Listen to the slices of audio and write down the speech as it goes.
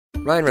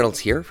Ryan Reynolds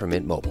here from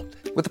Mint Mobile.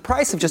 With the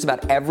price of just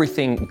about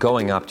everything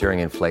going up during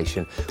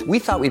inflation, we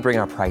thought we'd bring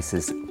our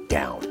prices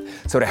down.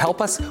 So to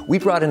help us, we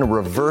brought in a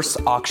reverse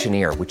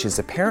auctioneer, which is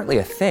apparently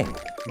a thing.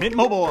 Mint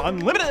Mobile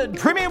Unlimited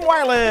Premium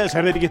Wireless.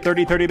 How to get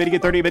 30, 30, bit to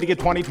get 30, bit to get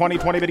 20, 20,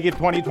 20, bit to get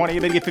 20, 20,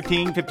 bit to get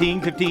 15,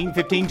 15, 15,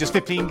 15, just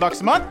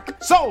 $15 a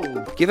month?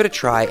 Sold! Give it a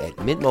try at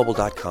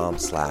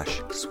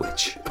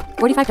mintmobile.com/switch.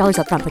 $45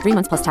 up front for 3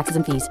 months plus taxes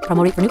and fees.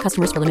 Promo rate for new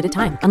customers for limited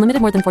time.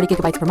 Unlimited more than 40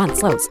 gigabytes per month.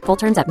 Slows full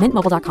terms at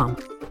mintmobile.com.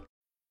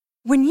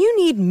 When you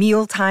need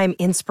mealtime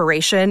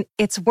inspiration,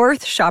 it's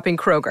worth shopping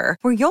Kroger,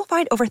 where you'll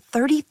find over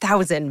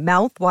 30,000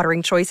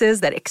 mouth-watering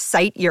choices that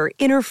excite your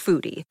inner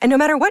foodie. And no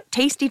matter what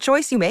tasty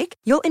choice you make,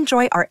 you'll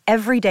enjoy our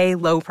everyday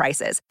low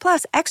prices,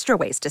 plus extra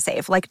ways to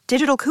save, like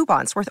digital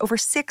coupons worth over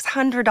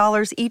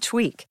 $600 each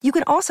week. You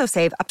can also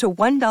save up to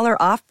 $1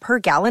 off per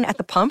gallon at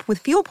the pump with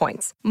fuel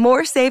points.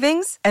 More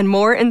savings and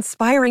more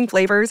inspiring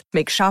flavors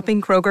make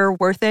shopping Kroger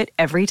worth it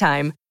every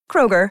time.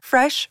 Kroger,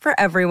 fresh for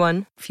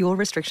everyone. Fuel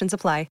restrictions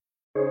apply.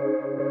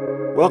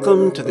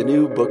 Welcome to the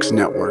New Books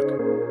Network.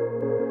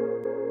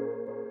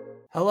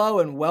 Hello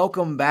and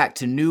welcome back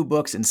to New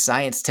Books in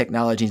Science,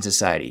 Technology, and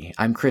Society.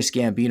 I'm Chris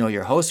Gambino,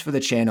 your host for the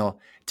channel.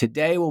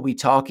 Today we'll be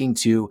talking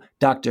to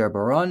Dr.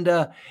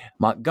 Beronda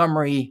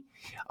Montgomery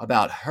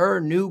about her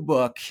new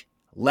book,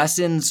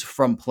 Lessons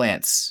from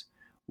Plants.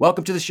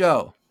 Welcome to the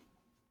show.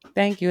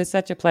 Thank you. It's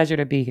such a pleasure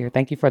to be here.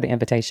 Thank you for the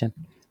invitation.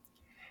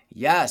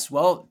 Yes.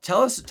 Well,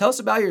 tell us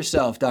about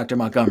yourself, Dr.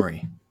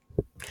 Montgomery.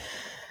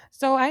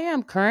 So I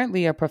am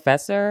currently a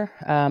professor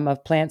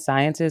of plant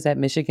sciences at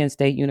Michigan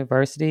State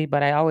University,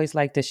 but I always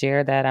like to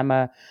share that I'm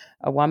a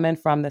woman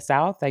from the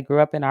South. I grew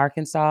up in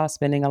Arkansas,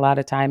 spending a lot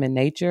of time in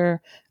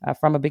nature,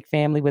 from a big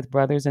family with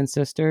brothers and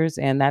sisters,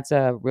 and that's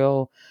a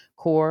real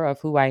core of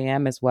who I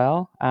am as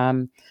well.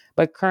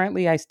 But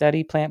currently I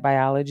study plant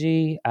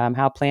biology,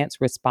 how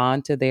plants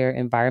respond to their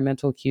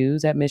environmental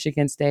cues at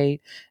Michigan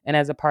State. And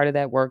as a part of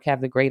that work,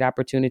 have the great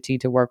opportunity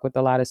to work with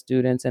a lot of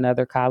students and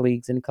other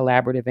colleagues in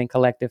collaborative and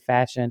collective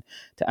fashion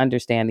to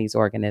understand these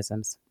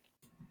organisms.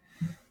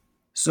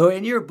 So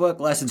in your book,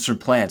 Lessons from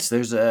Plants,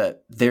 there's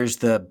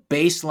the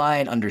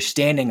baseline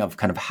understanding of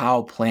kind of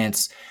how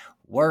plants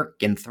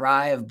work and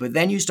thrive, but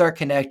then you start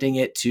connecting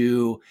it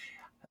to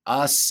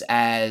us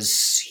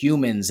as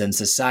humans and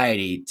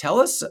society. Tell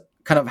us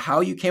kind of how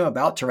you came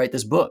about to write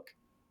this book.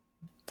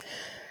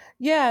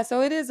 Yeah,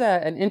 so it is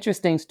an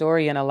interesting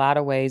story in a lot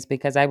of ways,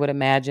 because I would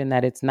imagine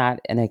that it's not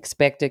an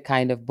expected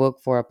kind of book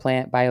for a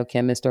plant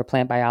biochemist or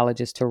plant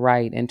biologist to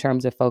write in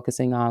terms of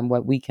focusing on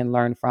what we can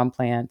learn from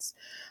plants.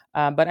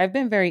 But I've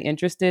been very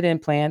interested in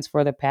plants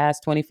for the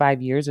past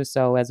 25 years or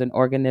so as an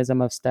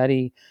organism of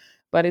study.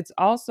 But it's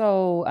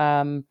also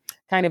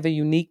kind of a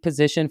unique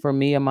position for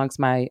me amongst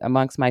my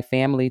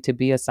family to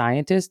be a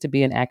scientist, to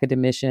be an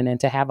academician, and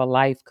to have a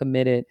life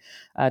committed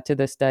to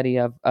the study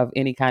of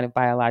any kind of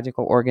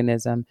biological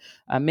organism.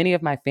 Many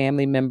of my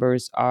family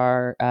members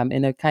are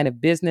in a kind of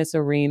business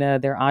arena.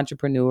 They're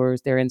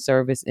entrepreneurs. They're in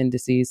service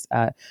indices,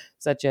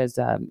 such as,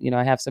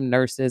 I have some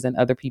nurses and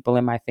other people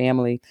in my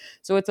family.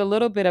 So it's a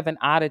little bit of an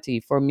oddity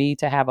for me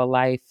to have a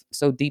life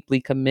so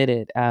deeply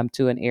committed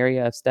to an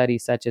area of study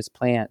such as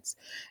plants.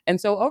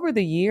 And so over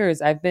the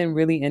years, I've been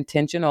really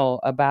intentional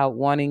about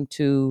wanting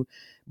to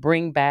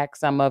bring back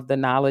some of the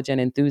knowledge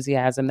and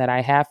enthusiasm that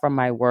I have from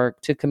my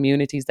work to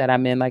communities that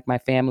I'm in, like my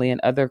family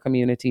and other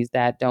communities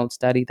that don't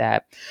study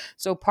that.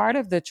 So part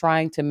of the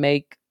trying to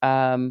make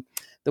the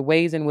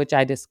ways in which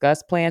I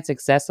discuss plants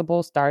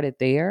accessible started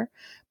there.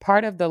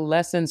 Part of the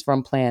lessons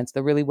from plants,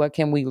 the really what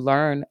can we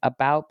learn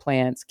about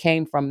plants,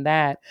 came from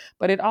that.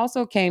 But it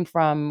also came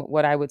from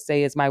what I would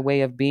say is my way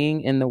of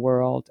being in the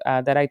world,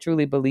 that I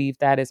truly believe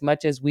that as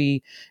much as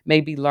we may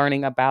be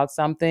learning about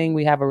something,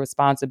 we have a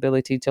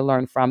responsibility to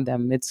learn from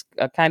them. It's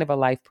a kind of a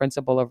life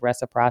principle of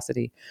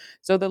reciprocity.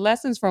 So the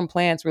lessons from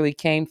plants really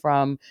came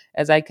from,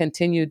 as I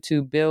continued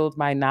to build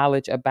my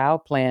knowledge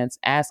about plants,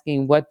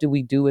 asking what do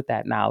we do with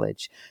that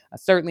knowledge?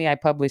 Certainly I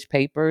publish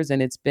papers,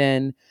 and it's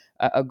been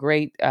a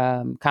great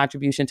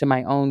contribution to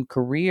my own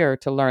career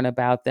to learn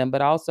about them,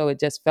 but also it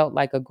just felt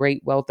like a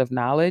great wealth of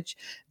knowledge,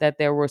 that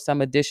there were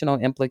some additional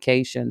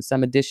implications,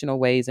 some additional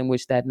ways in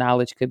which that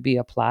knowledge could be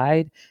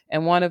applied.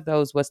 And one of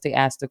those was to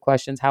ask the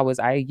questions, how was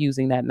I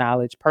using that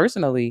knowledge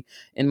personally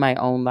in my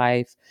own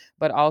life?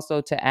 But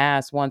also to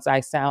ask, once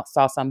I saw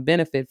some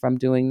benefit from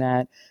doing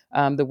that,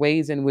 the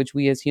ways in which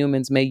we as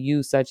humans may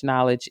use such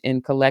knowledge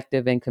in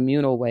collective and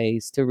communal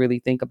ways to really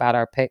think about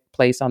our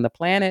place on the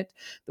planet,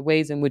 the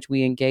ways in which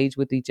we engage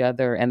with each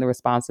other, and the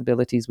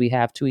responsibilities we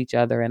have to each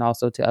other and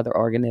also to other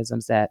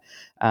organisms that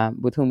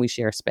with whom we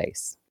share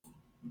space.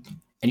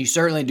 And you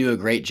certainly do a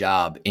great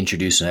job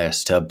introducing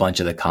us to a bunch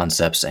of the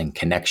concepts and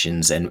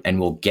connections, and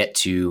we'll get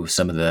to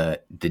some of the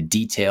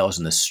details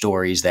and the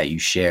stories that you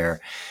share.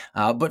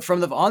 But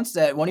from the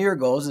onset, one of your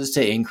goals is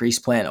to increase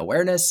plant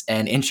awareness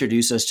and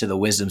introduce us to the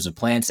wisdoms of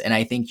plants. And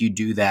I think you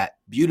do that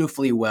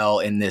beautifully well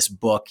in this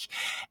book.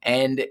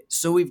 And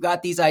so we've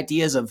got these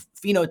ideas of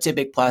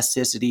phenotypic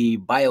plasticity,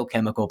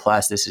 biochemical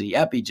plasticity,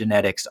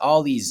 epigenetics,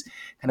 all these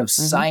kind of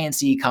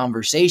sciencey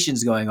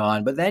conversations going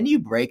on, but then you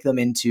break them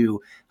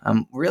into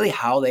really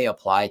how they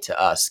apply to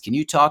us. Can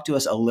you talk to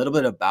us a little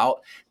bit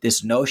about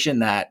this notion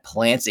that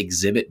plants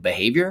exhibit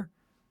behavior?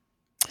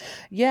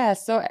 Yeah.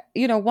 So,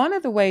 one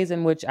of the ways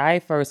in which I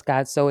first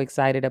got so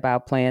excited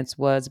about plants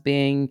was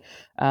becoming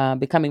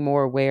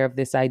more aware of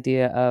this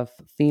idea of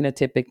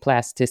phenotypic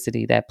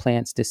plasticity that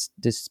plants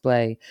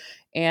display.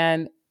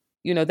 And,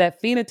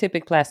 that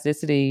phenotypic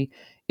plasticity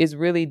is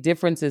really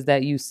differences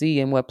that you see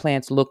in what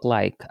plants look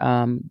like.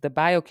 The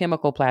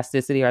biochemical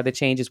plasticity are the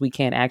changes we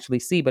can't actually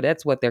see, but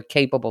that's what they're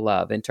capable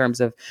of in terms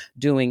of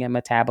doing in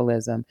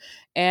metabolism.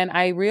 And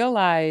I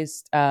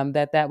realized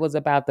that was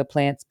about the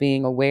plants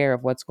being aware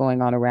of what's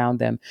going on around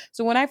them.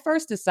 So when I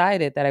first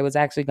decided that I was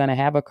actually going to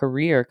have a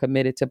career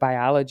committed to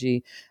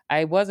biology,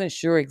 I wasn't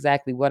sure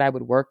exactly what I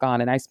would work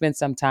on. And I spent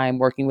some time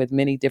working with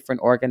many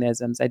different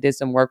organisms. I did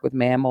some work with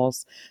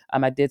mammals.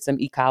 I did some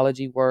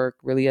ecology work,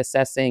 really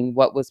assessing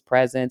what was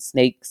present,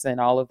 snakes and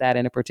all of that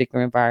in a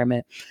particular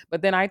environment.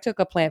 But then I took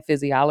a plant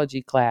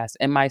physiology class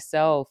and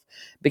myself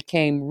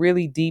became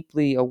really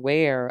deeply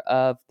aware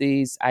of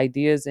these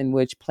ideas in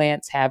which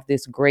plants have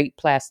this great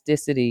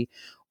plasticity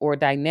or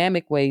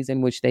dynamic ways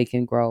in which they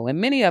can grow. And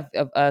many of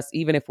us,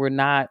 even if we're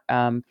not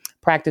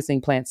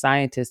practicing plant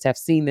scientists, have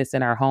seen this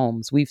in our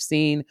homes. We've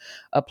seen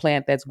a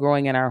plant that's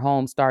growing in our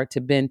home start to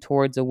bend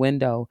towards a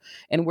window.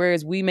 And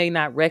whereas we may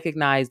not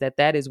recognize that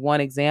that is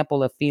one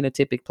example of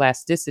phenotypic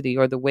plasticity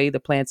or the way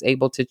the plant's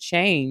able to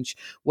change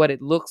what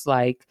it looks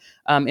like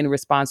in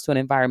response to an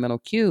environmental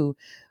cue,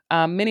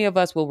 many of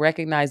us will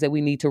recognize that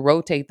we need to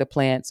rotate the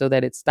plant so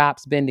that it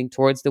stops bending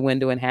towards the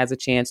window and has a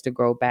chance to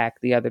grow back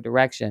the other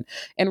direction.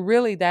 And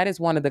really, that is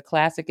one of the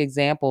classic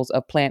examples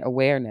of plant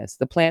awareness.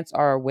 The plants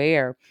are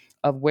aware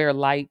of where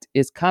light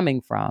is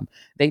coming from.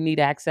 They need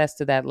access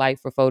to that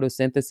light for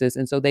photosynthesis.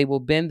 And so they will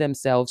bend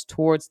themselves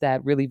towards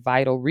that really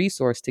vital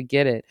resource to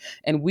get it.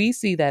 And we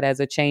see that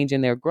as a change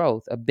in their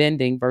growth, a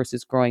bending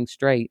versus growing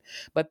straight.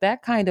 But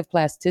that kind of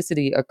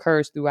plasticity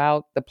occurs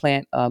throughout the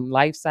plant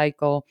life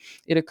cycle.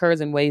 It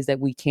occurs in ways that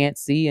we can't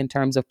see in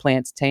terms of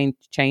plants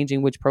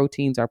changing which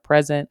proteins are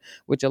present,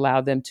 which allow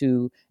them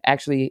to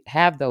actually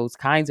have those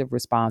kinds of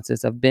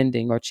responses of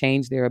bending or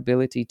change their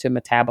ability to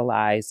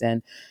metabolize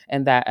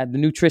and that the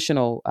nutritional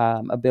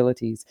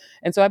abilities.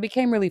 And so I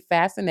became really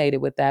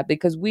fascinated with that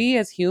because we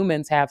as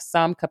humans have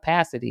some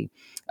capacity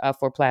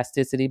for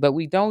plasticity, but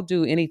we don't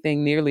do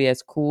anything nearly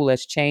as cool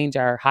as change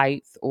our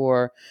height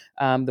or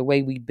the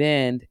way we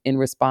bend in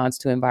response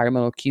to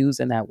environmental cues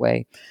in that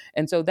way.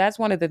 And so that's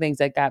one of the things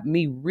that got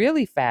me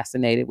really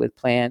fascinated with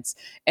plants.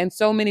 And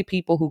so many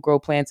people who grow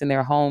plants in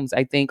their homes,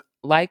 I think,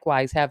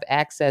 likewise have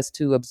access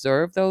to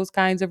observe those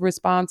kinds of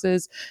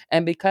responses.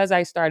 And because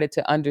I started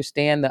to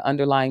understand the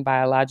underlying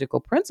biological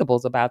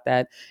principles about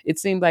that, it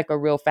seemed like a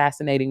real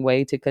fascinating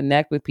way to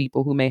connect with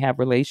people who may have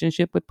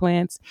relationship with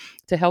plants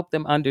to help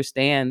them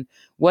understand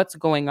what's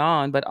going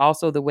on, but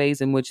also the ways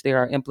in which there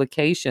are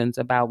implications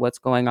about what's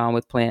going on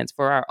with plants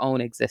for our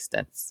own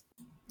existence.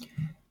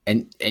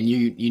 And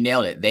you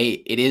nailed it.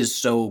 It is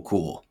so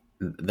cool,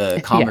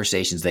 the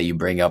conversations that you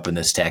bring up in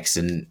this text.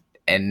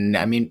 And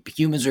I mean,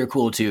 humans are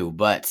cool too,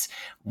 but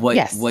what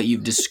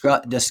you've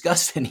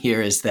discussed in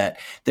here is that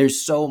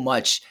there's so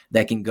much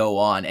that can go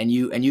on, and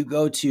you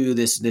go to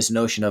this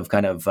notion of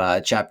kind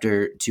of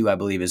chapter 2, I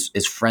believe,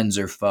 is friends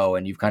or foe,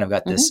 and you've kind of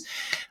got this.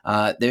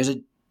 There's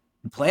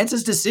plants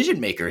as decision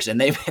makers, and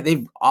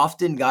they've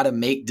often got to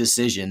make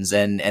decisions,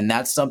 and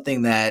that's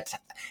something that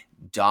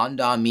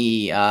dawned on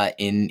me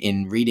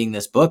in reading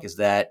this book is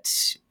that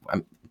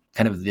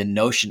kind of the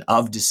notion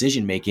of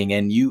decision making,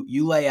 and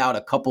you lay out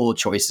a couple of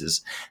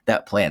choices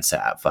that plants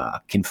have: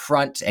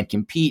 confront and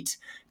compete,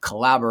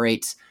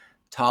 collaborate,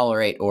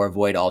 tolerate, or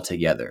avoid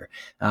altogether.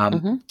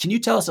 Can you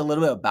tell us a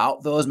little bit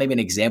about those? Maybe an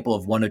example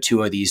of one or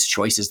two of these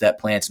choices that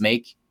plants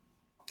make?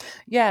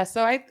 Yeah,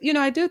 so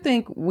I do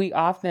think we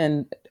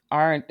often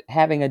aren't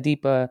having a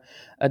deep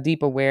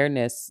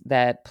awareness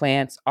that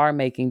plants are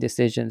making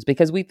decisions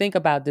because we think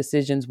about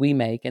decisions we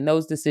make, and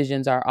those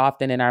decisions are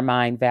often in our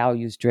mind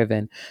values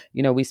driven.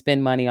 We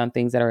spend money on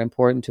things that are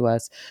important to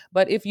us.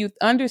 But if you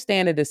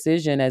understand a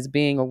decision as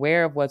being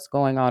aware of what's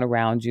going on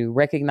around you,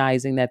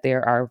 recognizing that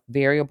there are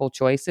variable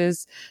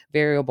choices,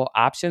 variable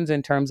options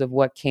in terms of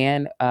what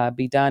can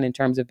be done in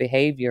terms of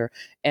behavior,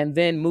 and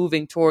then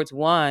moving towards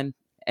one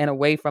and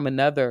away from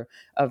another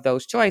of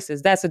those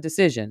choices, that's a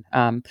decision.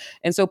 And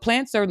so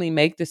plants certainly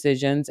make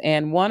decisions.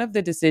 And one of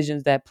the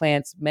decisions that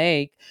plants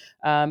make,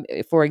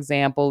 for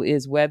example,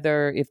 is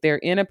whether if they're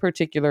in a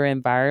particular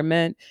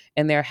environment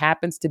and there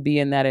happens to be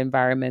in that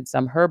environment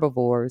some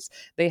herbivores,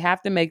 they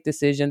have to make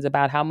decisions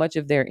about how much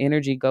of their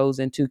energy goes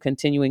into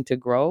continuing to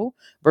grow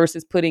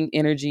versus putting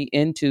energy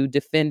into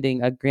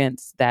defending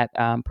against that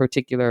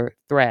particular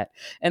threat.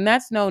 And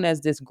that's known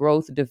as this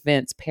growth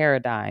defense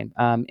paradigm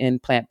in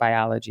plant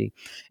biology.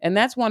 And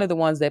that's one of the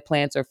ones that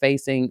plants are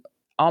facing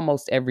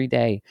almost every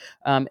day.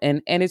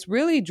 And it's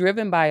really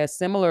driven by a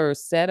similar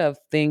set of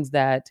things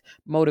that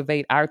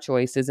motivate our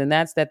choices. And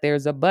that's that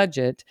there's a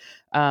budget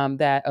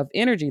that of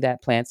energy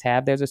that plants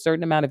have. There's a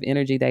certain amount of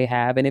energy they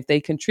have. And if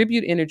they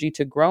contribute energy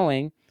to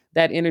growing,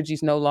 that energy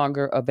is no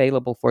longer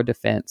available for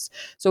defense.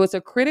 So it's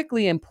a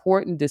critically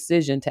important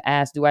decision to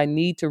ask, do I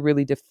need to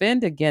really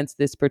defend against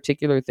this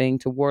particular thing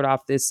to ward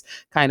off this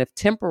kind of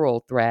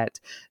temporal threat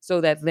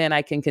so that then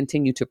I can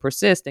continue to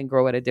persist and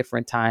grow at a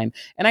different time?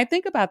 And I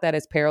think about that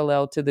as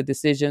parallel to the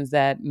decisions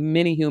that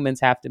many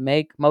humans have to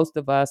make. Most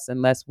of us,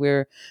 unless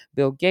we're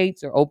Bill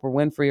Gates or Oprah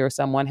Winfrey or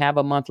someone, have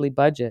a monthly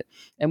budget.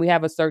 And we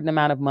have a certain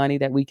amount of money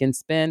that we can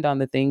spend on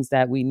the things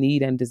that we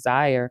need and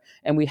desire.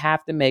 And we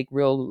have to make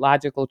real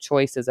logical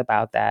choices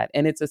about that.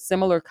 And it's a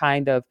similar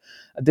kind of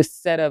this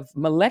set of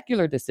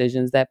molecular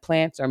decisions that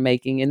plants are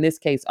making, in this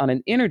case on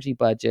an energy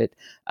budget,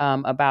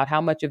 about how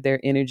much of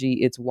their energy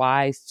it's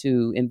wise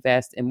to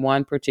invest in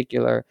one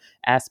particular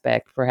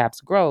aspect,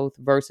 perhaps growth,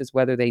 versus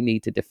whether they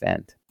need to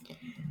defend.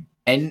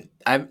 And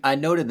I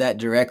noted that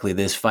directly,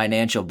 this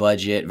financial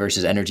budget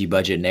versus energy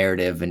budget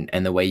narrative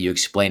and the way you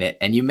explain it.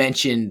 And you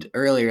mentioned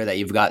earlier that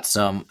you've got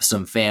some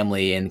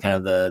family in kind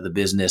of the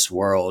business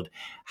world.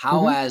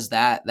 How has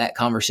that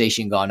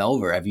conversation gone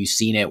over? Have you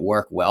seen it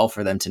work well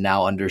for them to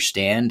now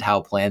understand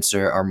how plants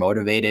are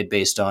motivated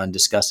based on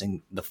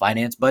discussing the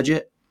finance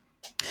budget?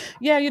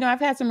 Yeah, I've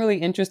had some really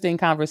interesting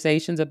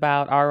conversations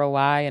about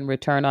ROI and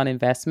return on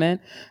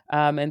investment.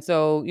 And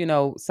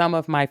so, some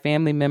of my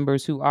family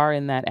members who are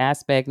in that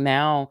aspect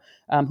now,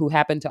 who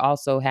happen to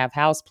also have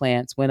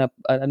houseplants, when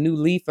a new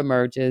leaf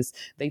emerges,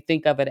 they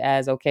think of it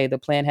as, okay, the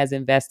plant has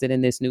invested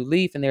in this new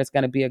leaf and there's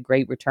going to be a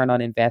great return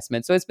on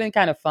investment. So it's been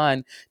kind of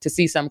fun to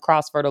see some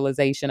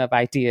cross-fertilization of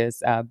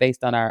ideas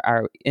based on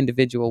our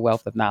individual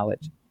wealth of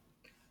knowledge.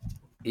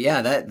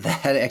 Yeah,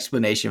 that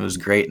explanation was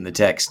great in the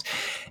text.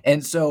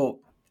 And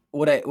so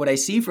what I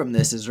see from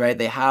this is, right,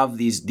 they have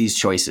these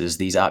choices,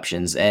 these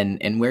options,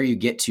 and where you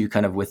get to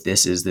kind of with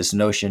this is this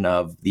notion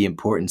of the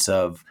importance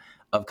of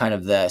kind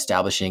of the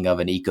establishing of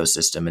an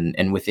ecosystem,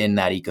 and within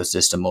that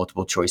ecosystem,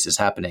 multiple choices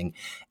happening.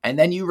 And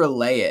then you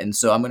relay it. And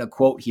so I'm going to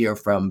quote here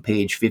from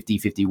page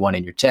 5051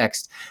 in your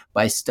text: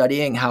 by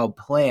studying how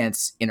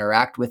plants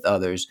interact with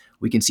others,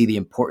 we can see the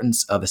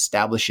importance of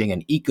establishing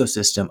an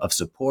ecosystem of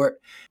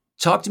support.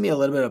 Talk to me a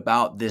little bit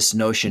about this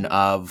notion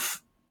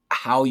of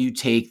how you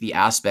take the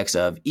aspects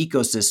of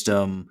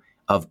ecosystem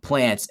of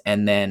plants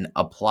and then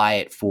apply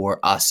it for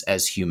us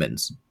as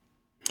humans.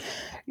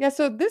 Yeah,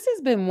 so this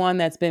has been one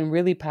that's been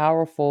really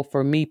powerful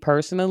for me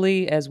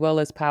personally, as well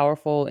as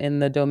powerful in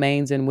the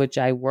domains in which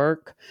I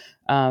work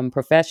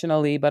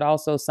professionally, but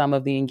also some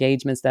of the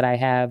engagements that I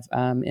have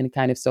in a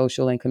kind of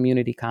social and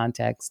community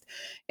context.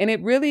 And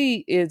it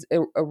really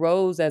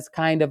arose as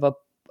kind of a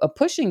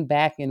pushing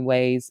back in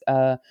ways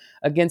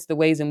against the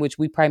ways in which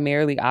we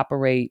primarily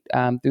operate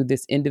through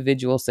this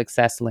individual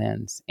success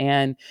lens.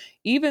 And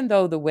even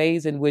though the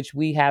ways in which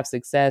we have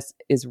success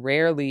is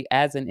rarely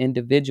as an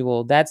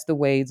individual, that's the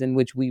ways in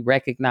which we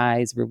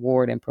recognize,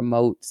 reward, and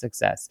promote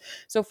success.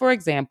 So, for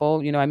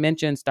example, I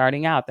mentioned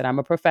starting out that I'm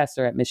a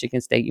professor at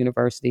Michigan State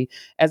University.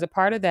 As a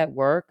part of that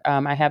work,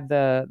 I have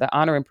the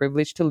honor and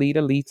privilege to lead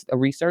a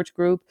research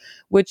group,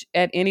 which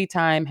at any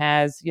time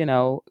has,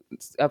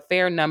 a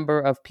fair number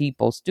of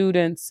people,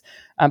 students,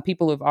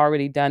 people who've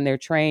already done their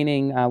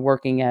training,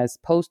 working as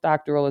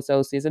postdoctoral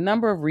associates, a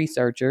number of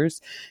researchers.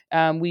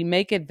 We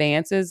make advances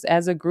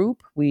as a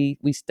group. We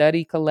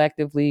study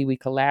collectively, we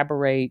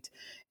collaborate.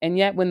 And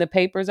yet when the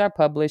papers are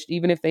published,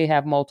 even if they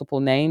have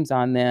multiple names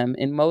on them,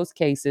 in most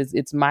cases,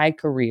 it's my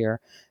career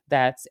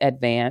that's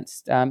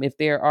advanced. If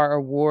there are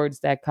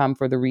awards that come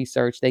for the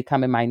research, they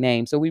come in my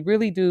name. So we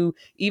really do,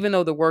 even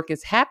though the work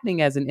is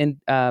happening as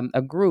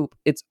a group,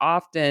 it's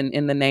often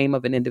in the name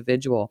of an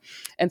individual.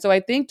 And so I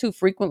think too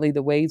frequently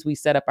the ways we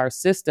set up our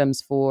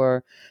systems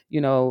for,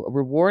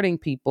 rewarding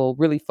people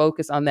really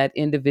focus on that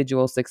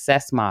individual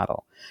success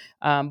model.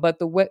 But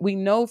the way we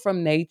know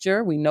from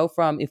nature, we know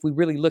from, if we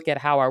really look at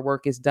how our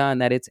work is done,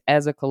 that it's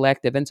as a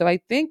collective. And so I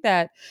think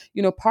that,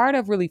 part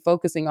of really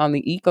focusing on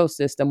the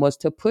ecosystem was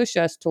to push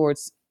us towards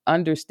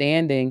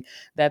understanding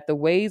that the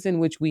ways in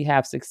which we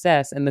have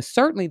success and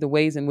certainly the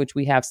ways in which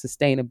we have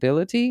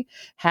sustainability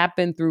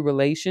happen through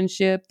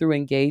relationship, through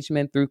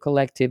engagement, through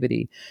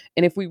collectivity.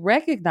 And if we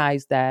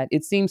recognize that,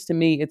 it seems to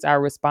me it's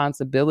our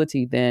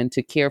responsibility then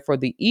to care for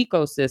the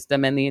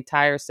ecosystem and the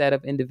entire set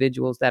of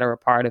individuals that are a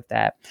part of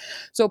that.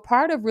 So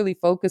part of really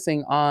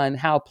focusing on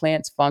how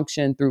plants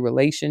function through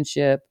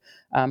relationship,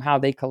 how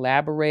they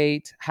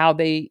collaborate, how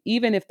they,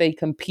 even if they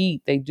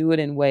compete, they do it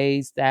in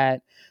ways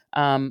that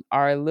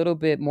are a little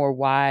bit more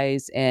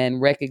wise and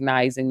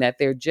recognizing that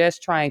they're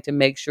just trying to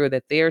make sure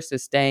that they're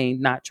sustained,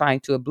 not trying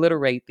to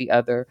obliterate the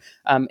other,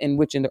 in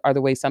which are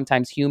the ways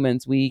sometimes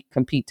humans, we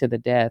compete to the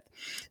death.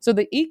 So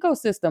the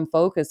ecosystem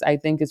focus, I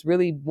think, is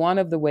really one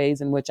of the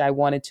ways in which I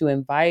wanted to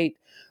invite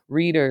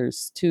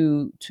readers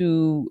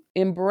to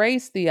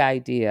embrace the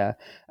idea,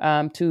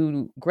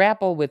 to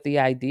grapple with the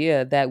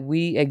idea that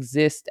we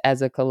exist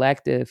as a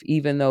collective,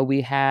 even though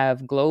we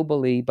have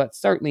globally, but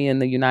certainly in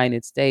the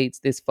United States,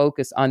 this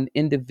focus on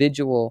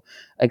individual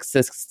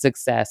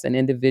success and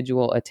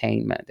individual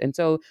attainment. And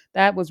so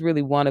that was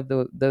really one of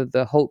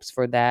the hopes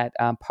for that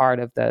part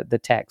of the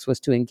text, was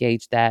to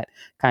engage that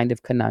kind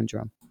of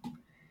conundrum.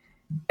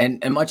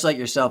 And much like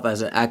yourself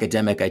as an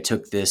academic, I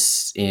took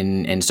this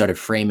in and started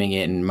framing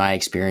it in my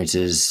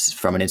experiences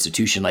from an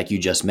institution like you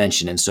just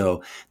mentioned. And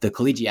so the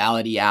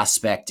collegiality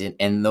aspect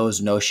and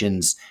those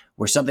notions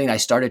were something I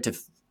started to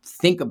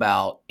think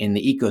about in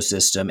the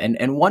ecosystem.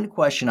 And one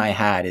question I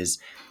had is,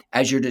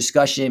 as your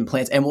discussion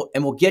plants, and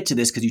we'll get to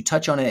this because you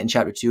touch on it in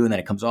chapter 2, and then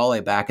it comes all the way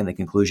back in the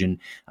conclusion.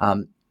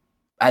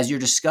 As you're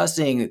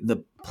discussing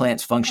the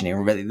plant's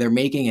functioning, they're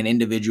making an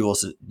individual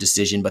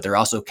decision, but they're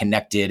also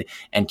connected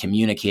and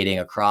communicating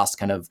across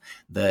kind of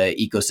the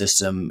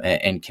ecosystem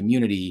and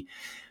community.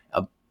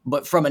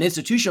 But from an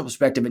institutional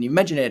perspective, and you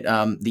mentioned it,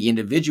 the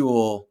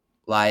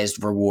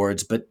individualized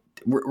rewards, but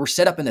we're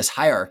set up in this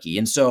hierarchy.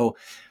 And so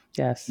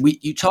yes,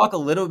 you talk a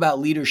little about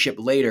leadership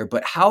later,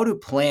 but how do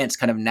plants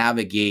kind of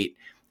navigate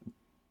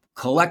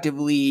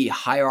collectively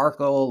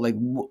hierarchical, like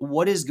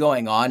what is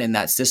going on in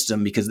that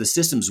system? Because the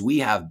systems we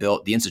have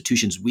built, the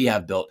institutions we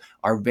have built,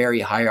 are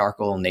very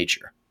hierarchical in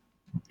nature.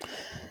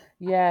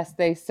 Yes,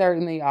 they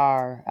certainly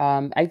are.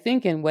 I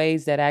think in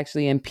ways that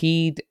actually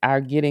impede our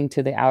getting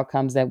to the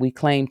outcomes that we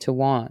claim to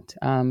want.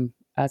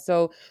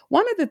 So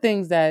one of the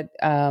things that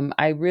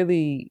I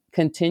really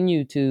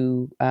continue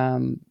to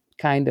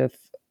kind of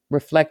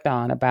reflect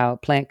on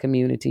about plant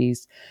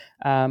communities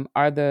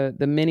are the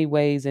many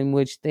ways in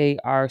which they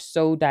are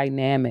so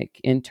dynamic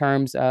in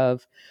terms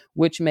of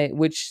which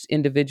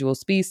individual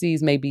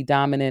species may be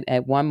dominant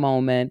at one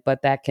moment,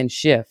 but that can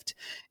shift.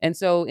 And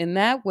so in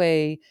that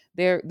way,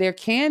 there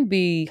can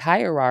be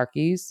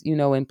hierarchies,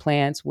 in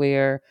plants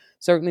where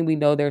certainly we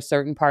know there are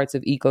certain parts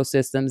of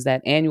ecosystems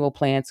that annual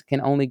plants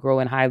can only grow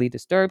in highly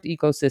disturbed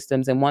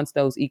ecosystems. And once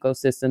those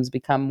ecosystems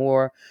become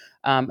more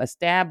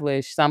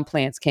established, some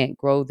plants can't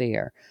grow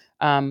there.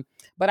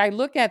 But I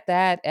look at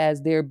that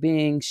as there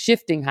being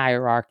shifting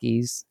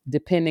hierarchies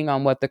depending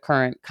on what the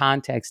current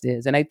context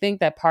is. And I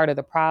think that part of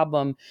the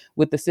problem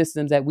with the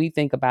systems that we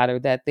think about are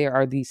that there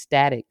are these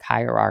static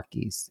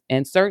hierarchies.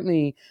 And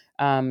certainly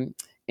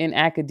in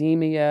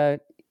academia,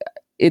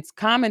 it's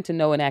common to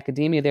know in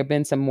academia, there have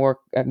been some more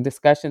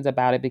discussions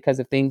about it because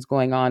of things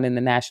going on in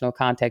the national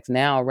context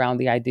now around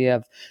the idea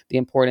of the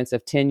importance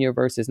of tenure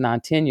versus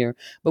non-tenure.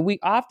 But we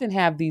often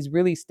have these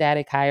really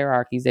static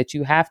hierarchies that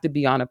you have to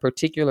be on a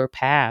particular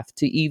path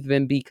to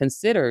even be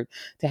considered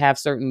to have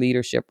certain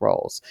leadership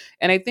roles.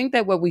 And I think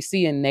that what we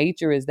see in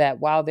nature is that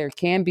while there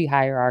can be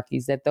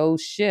hierarchies, that those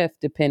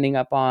shift depending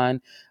upon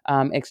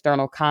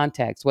external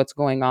context, what's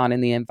going on in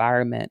the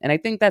environment. And I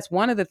think that's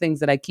one of the things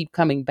that I keep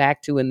coming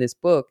back to in this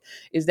book,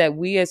 is that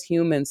we as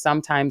humans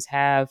sometimes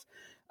have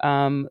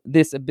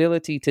this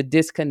ability to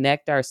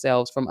disconnect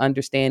ourselves from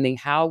understanding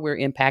how we're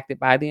impacted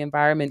by the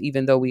environment,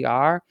 even though we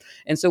are.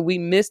 And so we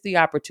miss the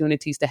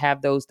opportunities to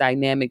have those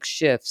dynamic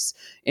shifts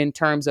in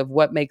terms of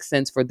what makes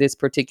sense for this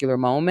particular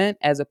moment,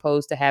 as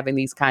opposed to having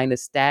these kind of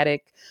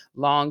static,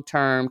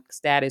 long-term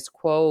status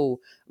quo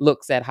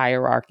looks at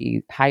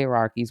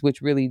hierarchies,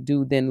 which really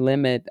do then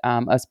limit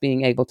us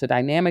being able to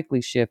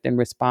dynamically shift and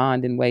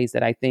respond in ways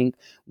that I think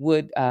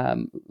would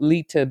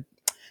lead to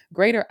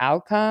greater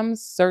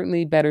outcomes,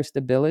 certainly better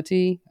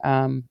stability.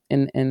 And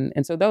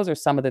so those are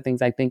some of the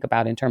things I think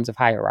about in terms of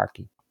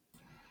hierarchy.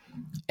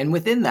 And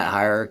within that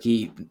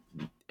hierarchy,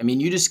 I mean,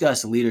 you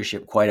discuss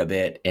leadership quite a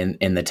bit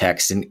in the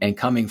text, and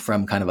coming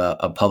from kind of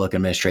a public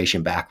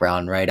administration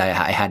background, right? I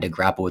had to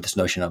grapple with this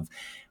notion of,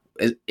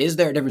 is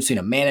there a difference between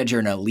a manager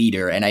and a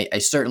leader? And I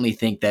certainly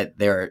think that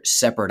there are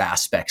separate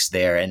aspects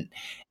there. And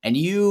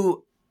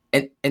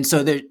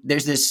so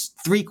there's this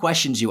 3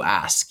 questions you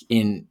ask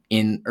in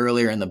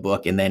earlier in the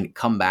book, and then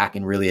come back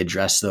and really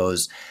address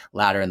those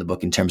latter in the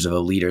book in terms of a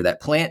leader. That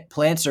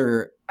plants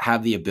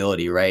have the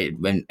ability, right,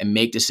 and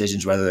make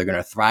decisions whether they're going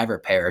to thrive or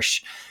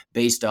perish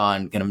based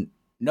on kind of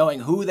knowing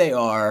who they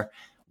are,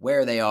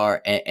 where they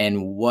are,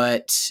 and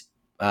what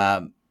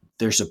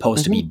they're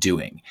supposed to be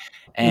doing.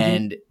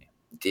 And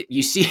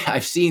you see,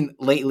 I've seen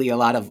lately a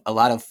lot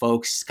of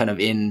folks kind of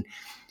in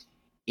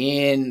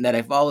that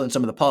I follow in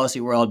some of the policy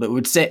world, but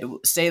would say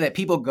that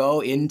people go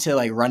into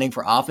like running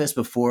for office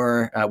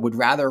would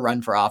rather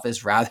run for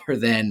office rather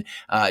than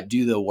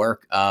do the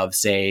work of,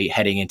 say,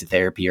 heading into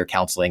therapy or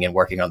counseling and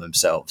working on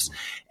themselves.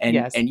 And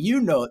yes. And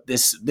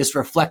this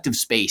reflective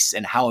space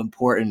and how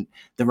important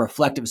the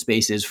reflective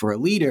space is for a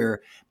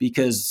leader,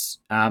 because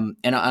and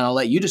I'll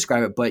let you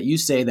describe it, but you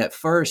say that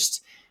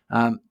first,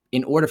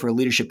 in order for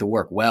leadership to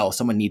work well,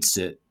 someone needs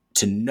to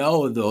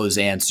know those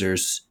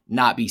answers,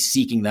 not be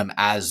seeking them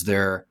as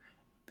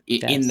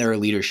in their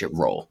leadership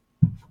role.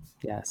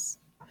 Yes.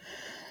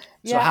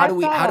 So what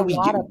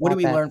do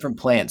we learn from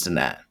plants in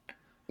that?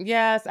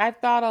 Yes, I've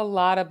thought a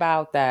lot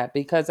about that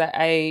because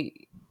I've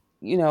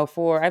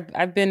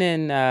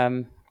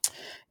been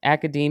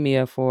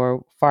academia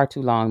for far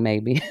too long,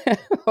 maybe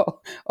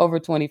over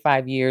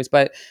 25 years.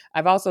 But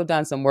I've also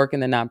done some work in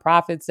the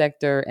nonprofit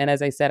sector. And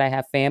as I said, I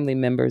have family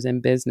members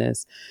in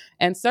business.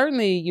 And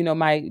certainly,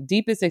 my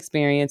deepest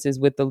experience is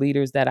with the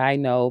leaders that I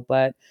know.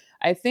 But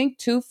I think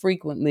too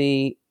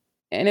frequently,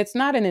 and it's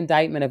not an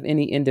indictment of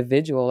any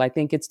individual, I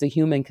think it's the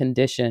human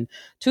condition.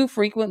 Too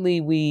frequently,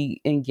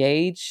 we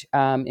engage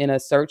in a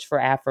search for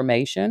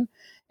affirmation.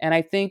 And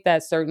I think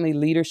that certainly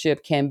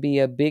leadership can be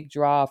a big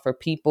draw for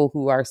people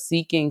who are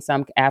seeking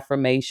some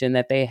affirmation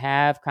that they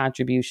have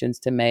contributions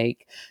to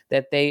make,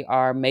 that they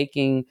are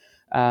making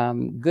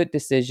good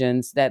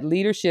decisions, that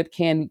leadership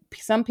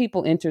some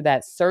people enter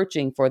that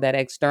searching for that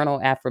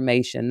external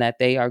affirmation that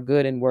they are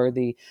good and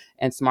worthy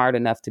and smart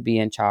enough to be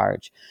in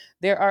charge.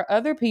 There are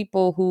other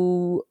people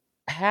who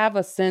have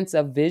a sense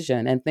of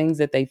vision and things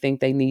that they think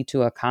they need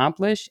to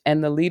accomplish,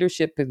 and the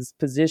leadership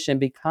position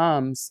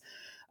becomes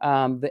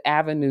the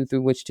avenue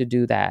through which to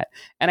do that.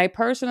 And I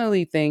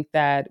personally think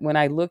that when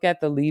I look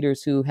at the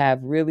leaders who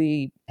have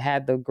really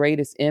had the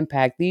greatest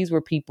impact, these were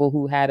people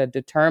who had a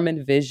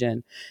determined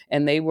vision,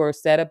 and they were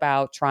set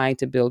about trying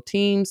to build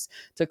teams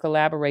to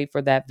collaborate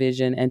for that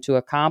vision and to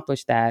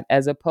accomplish that,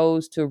 as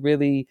opposed to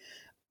really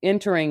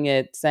entering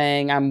it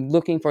saying, I'm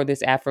looking for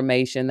this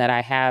affirmation that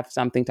I have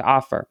something to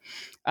offer.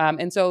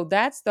 And so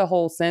that's the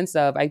whole sense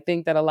of, I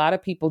think that a lot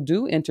of people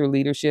do enter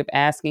leadership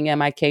asking,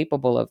 am I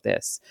capable of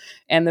this?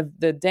 And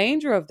the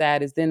danger of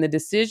that is then the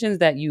decisions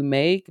that you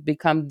make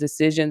become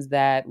decisions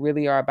that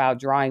really are about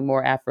drawing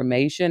more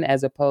affirmation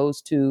as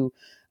opposed to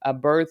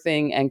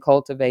birthing and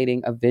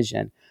cultivating a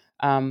vision.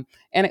 And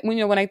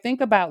when I think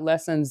about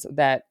lessons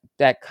that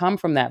come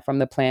from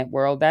the plant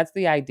world, that's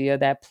the idea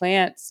that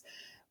plants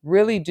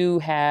really do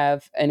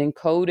have an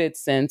encoded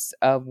sense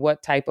of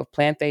what type of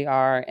plant they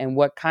are and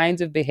what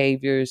kinds of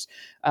behaviors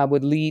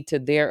would lead to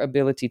their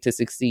ability to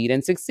succeed.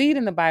 And succeed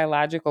in the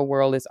biological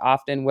world is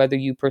often whether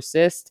you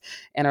persist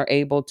and are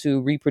able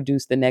to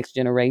reproduce the next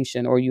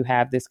generation, or you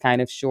have this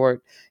kind of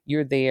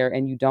you're there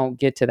and you don't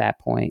get to that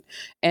point.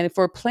 And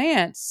for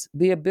plants,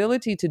 the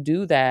ability to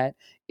do that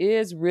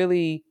is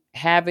really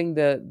having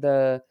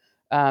the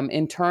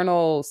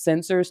internal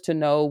sensors to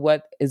know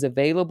what is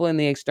available in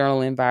the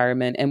external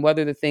environment and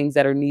whether the things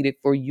that are needed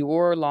for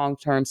your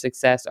long-term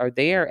success are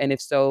there. And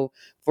if so,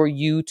 for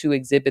you to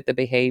exhibit the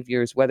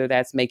behaviors, whether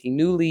that's making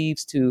new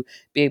leaves to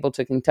be able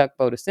to conduct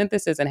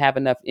photosynthesis and have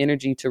enough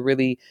energy to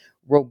really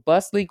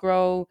robustly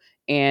grow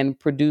and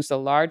produce a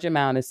large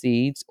amount of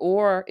seeds,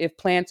 or if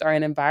plants are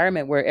in an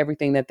environment where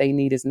everything that they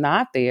need is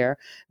not there,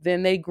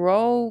 then they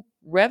grow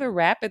rather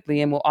rapidly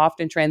and will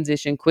often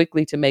transition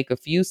quickly to make a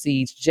few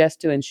seeds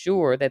just to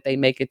ensure that they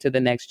make it to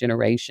the next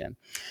generation.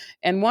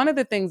 And one of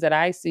the things that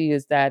I see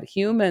is that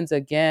humans,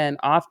 again,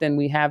 often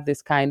we have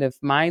this kind of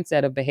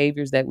mindset of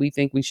behaviors that we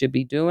think we should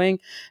be doing.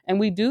 And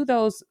we do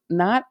those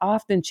not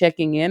often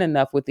checking in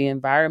enough with the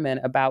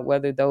environment about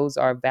whether those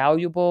are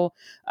valuable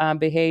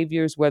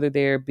behaviors, whether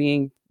they're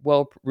being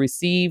well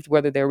received,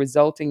 whether they're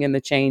resulting in the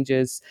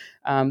changes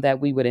that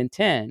we would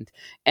intend.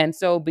 And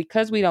so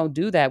because we don't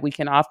do that, we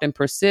can often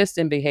persist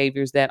in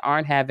behaviors that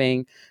aren't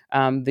having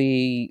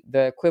the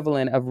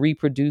equivalent of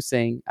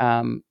reproducing,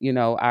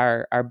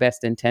 our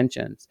best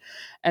intentions.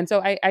 And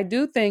so I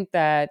do think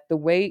that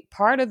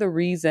part of the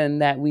reason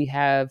that we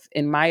have,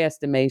 in my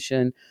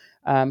estimation,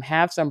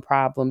 have some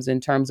problems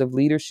in terms of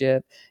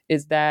leadership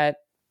is that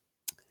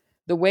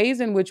the ways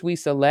in which we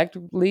select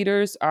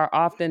leaders are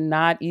often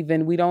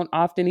we don't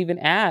often even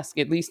ask,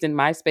 at least in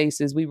my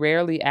spaces, we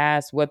rarely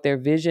ask what their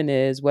vision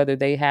is, whether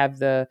they have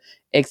the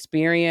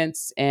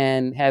experience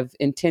and have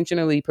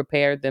intentionally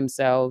prepared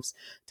themselves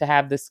to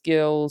have the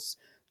skills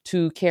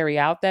to carry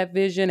out that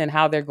vision, and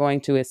how they're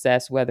going to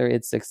assess whether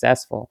it's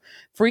successful.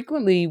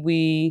 Frequently,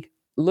 we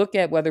look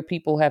at whether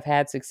people have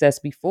had success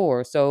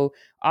before. So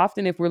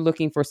often if we're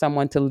looking for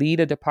someone to lead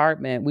a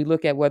department, we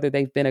look at whether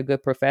they've been a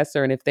good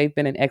professor. And if they've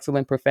been an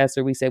excellent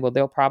professor, we say, well,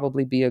 they'll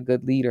probably be a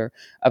good leader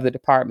of the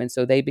department.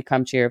 So they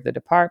become chair of the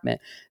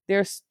department.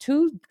 There's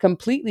two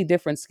completely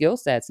different skill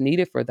sets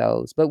needed for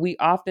those, but we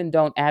often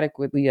don't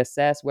adequately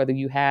assess whether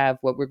you have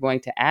what we're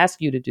going to ask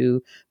you to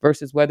do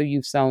versus whether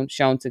you've shown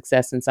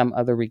success in some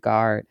other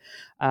regard.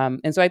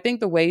 And so I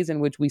think the ways in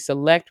which we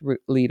select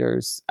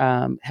leaders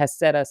has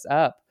set us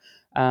up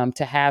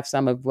to have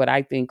some of what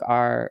I think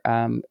are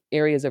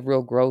areas of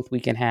real growth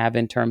we can have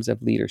in terms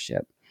of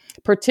leadership,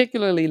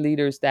 particularly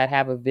leaders that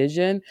have a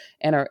vision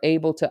and are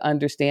able to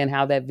understand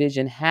how that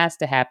vision has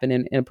to happen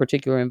in a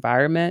particular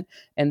environment,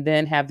 and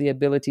then have the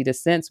ability to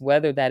sense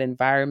whether that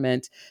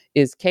environment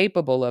is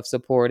capable of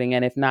supporting,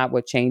 and if not,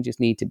 what changes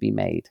need to be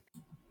made.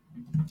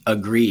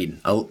 Agreed.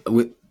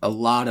 A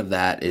lot of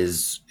that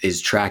is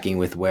tracking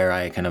with where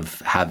I kind of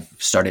have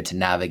started to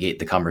navigate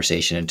the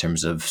conversation in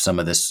terms of some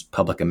of this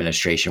public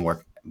administration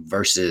work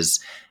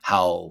versus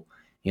how,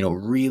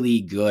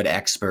 really good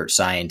expert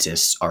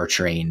scientists are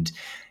trained.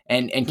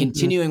 And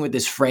continuing with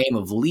this frame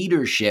of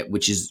leadership,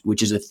 which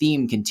is a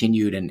theme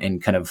continued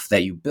and kind of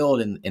that you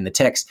build in the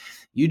text,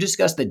 you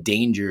discuss the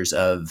dangers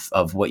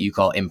of what you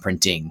call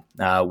imprinting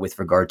with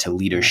regard to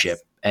leadership.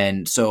 Yes.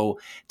 And so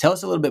tell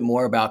us a little bit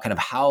more about kind of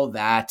how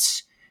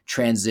that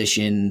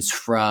transitions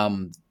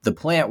from the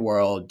plant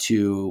world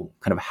to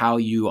kind of how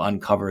you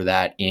uncover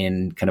that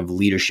in kind of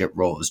leadership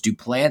roles. Do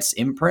plants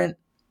imprint?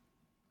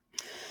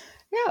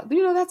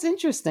 Yeah, that's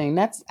interesting.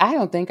 I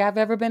don't think I've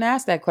ever been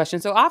asked that question.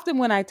 So often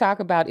when I talk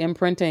about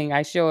imprinting,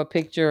 I show a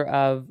picture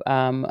of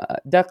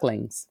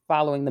ducklings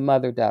following the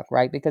mother duck,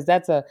 right? Because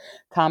that's a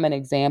common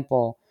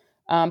example.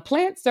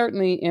 Plants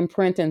certainly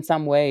imprint in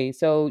some way.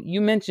 So you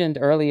mentioned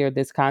earlier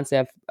this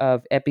concept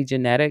of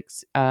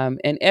epigenetics,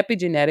 and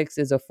epigenetics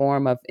is a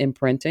form of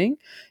imprinting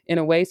in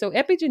a way. So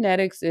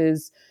epigenetics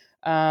is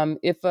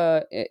if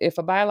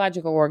a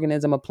biological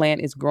organism, a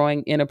plant, is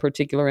growing in a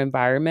particular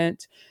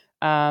environment.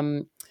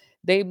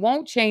 They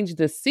won't change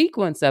the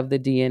sequence of the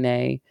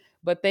DNA,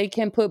 but they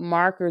can put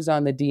markers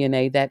on the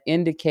DNA that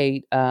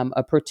indicate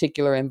a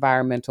particular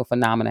environmental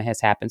phenomena has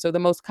happened. So the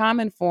most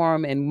common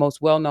form and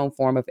most well-known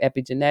form of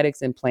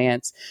epigenetics in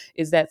plants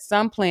is that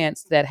some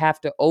plants that have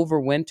to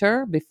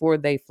overwinter before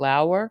they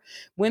flower,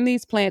 when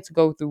these plants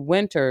go through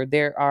winter,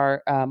 there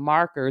are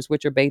markers,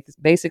 which are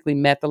basically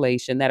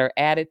methylation, that are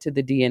added to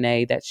the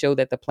DNA that show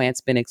that the plant's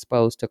been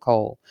exposed to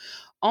cold.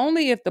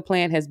 Only if the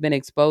plant has been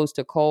exposed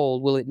to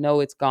cold will it know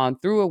it's gone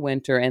through a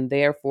winter, and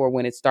therefore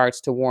when it starts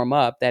to warm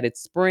up that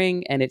it's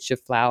spring and it should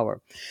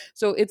flower.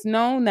 So it's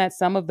known that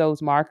some of those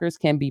markers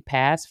can be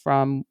passed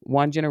from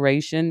one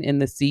generation in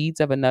the seeds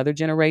of another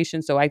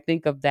generation. So I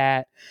think of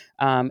that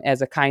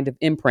as a kind of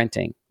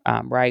imprinting,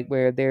 right,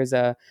 where there's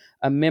a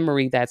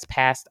memory that's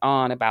passed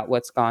on about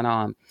what's gone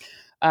on.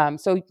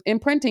 So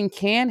imprinting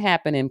can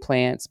happen in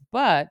plants,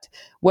 but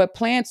what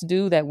plants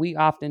do that we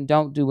often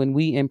don't do when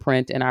we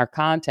imprint in our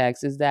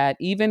context is that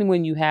even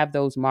when you have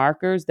those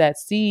markers, that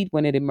seed,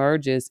 when it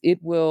emerges, it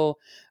will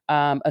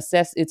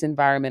assess its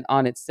environment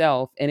on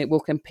itself, and it will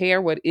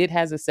compare what it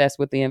has assessed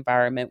with the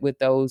environment with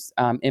those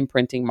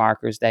imprinting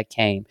markers that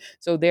came.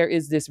 So there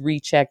is this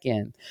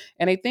recheck-in.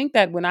 And I think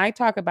that when I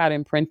talk about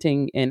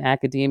imprinting in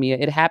academia,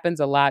 it happens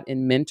a lot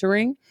in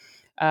mentoring.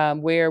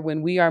 Where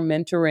when we are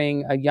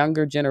mentoring a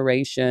younger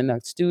generation, a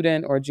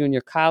student or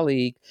junior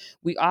colleague,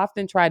 we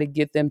often try to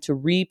get them to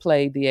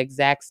replay the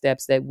exact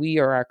steps that we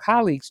or our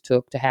colleagues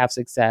took to have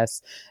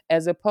success,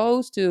 as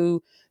opposed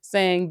to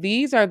saying,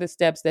 these are the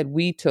steps that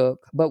we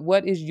took, but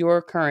what is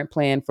your current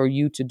plan for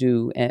you to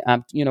do?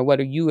 And, what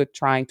are you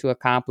trying to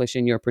accomplish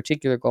in your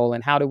particular goal?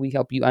 And how do we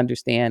help you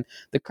understand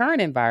the current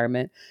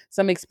environment,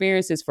 some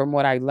experiences from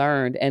what I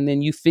learned, and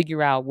then you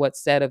figure out what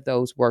set of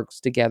those works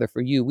together for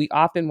you. We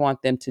often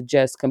want them to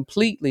just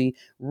completely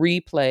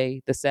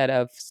replay the set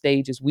of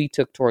stages we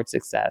took towards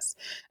success.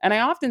 And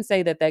I often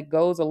say that that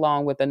goes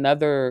along with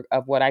another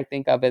of what I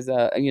think of as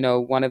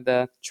one of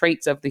the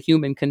traits of the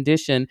human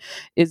condition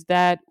is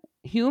that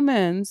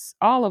humans,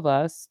 all of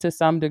us to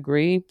some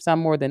degree, some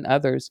more than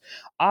others,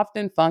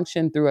 often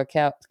function through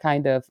a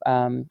kind of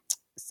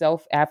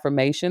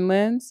self-affirmation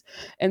lens.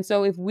 And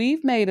so if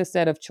we've made a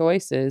set of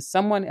choices,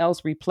 someone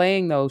else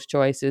replaying those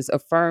choices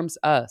affirms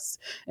us.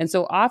 And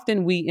so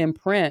often we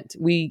imprint,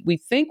 we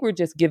think we're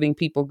just giving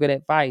people good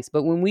advice,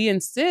 but when we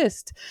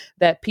insist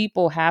that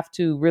people have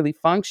to really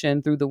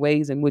function through the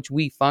ways in which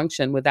we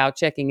function without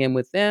checking in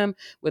with them,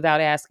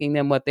 without asking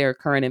them what their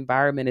current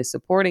environment is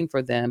supporting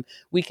for them,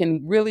 we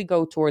can really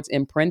go towards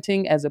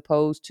imprinting as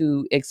opposed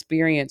to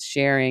experience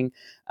sharing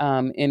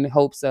in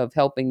hopes of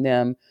helping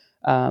them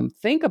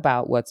think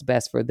about what's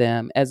best for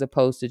them, as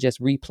opposed to just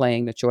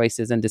replaying the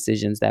choices and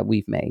decisions that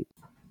we've made.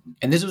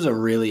 And this was a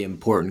really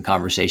important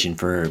conversation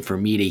for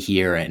me to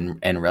hear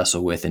and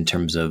wrestle with in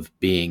terms of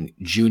being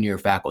junior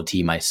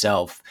faculty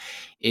myself,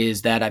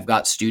 is that I've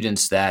got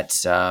students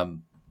that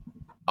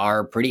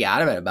are pretty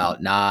adamant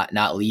about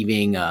not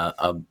leaving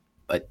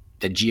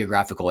the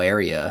geographical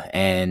area.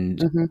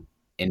 And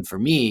and for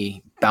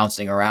me,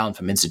 bouncing around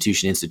from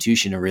institution to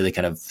institution to really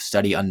kind of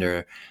study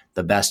under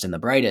the best and the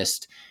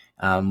brightest,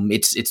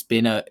 it's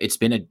been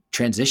a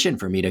transition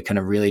for me to kind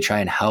of really try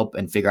and help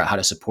and figure out how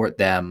to support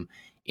them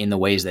in the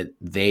ways that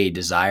they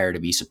desire to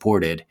be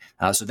supported.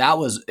 So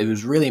it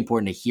was really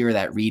important to hear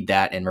that, read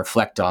that, and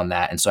reflect on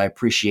that. And so I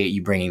appreciate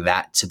you bringing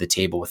that to the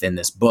table within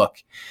this book.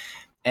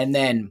 And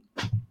then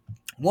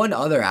one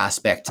other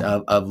aspect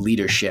of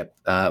leadership,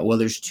 well,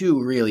 there's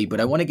two really, but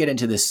I want to get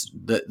into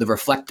the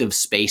reflective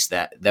space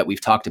that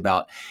we've talked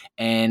about,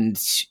 and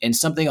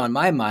something on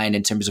my mind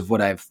in terms of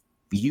what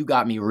you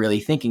got me really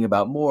thinking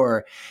about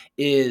more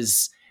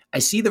is I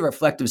see the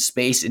reflective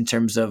space in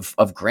terms of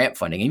grant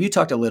funding. And you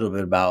talked a little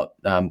bit about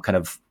kind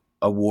of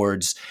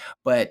awards,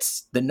 but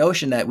the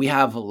notion that we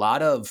have a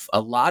lot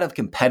of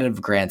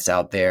competitive grants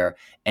out there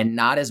and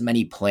not as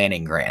many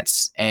planning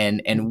grants.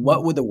 And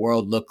what would the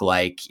world look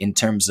like in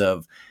terms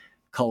of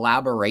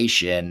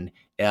collaboration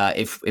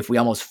if we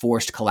almost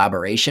forced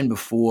collaboration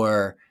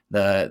before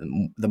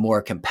the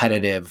more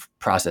competitive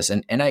process?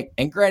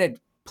 And granted,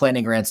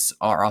 planning grants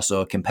are also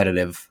a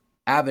competitive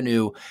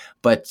avenue,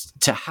 but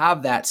to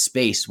have that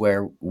space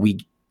where we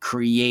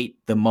create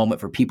the moment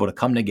for people to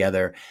come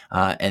together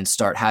and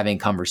start having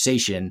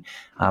conversation,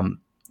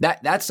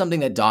 that's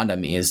something that dawned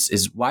on me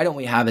is why don't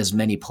we have as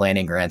many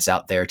planning grants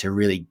out there to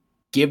really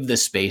give the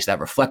space, that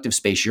reflective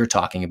space you're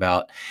talking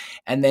about?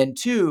 And then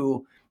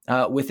two,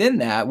 within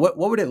that, what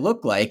would it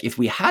look like if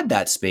we had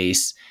that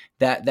space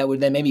that would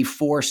then maybe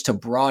force to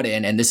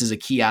broaden, and this is a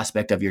key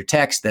aspect of your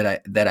text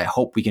that I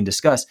hope we can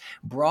discuss,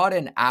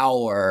 broaden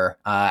our,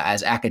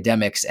 as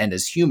academics and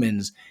as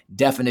humans,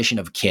 definition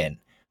of kin.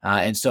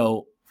 And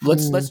so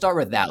let's start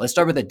with that. Let's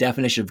start with the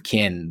definition of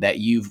kin that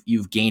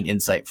you've gained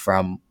insight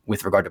from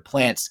with regard to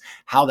plants,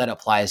 how that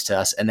applies to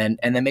us, and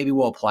then maybe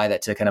we'll apply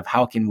that to kind of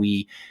how can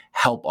we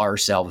help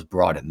ourselves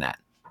broaden that.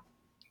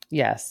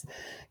 Yes.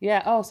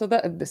 Yeah. Oh, so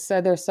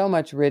there's so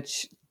much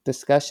rich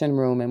discussion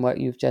room in what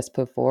you've just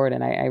put forward.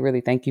 And I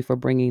really thank you for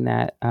bringing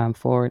that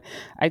forward.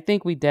 I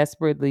think we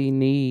desperately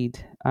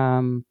need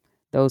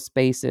those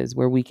spaces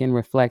where we can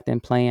reflect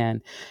and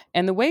plan.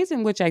 And the ways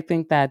in which I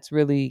think that's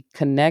really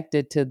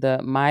connected to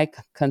my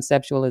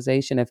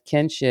conceptualization of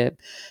kinship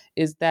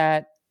is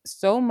that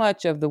so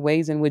much of the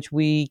ways in which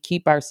we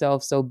keep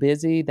ourselves so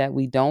busy that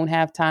we don't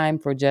have time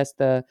for just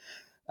the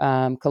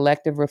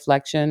collective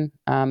reflection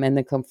and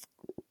the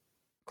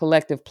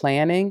collective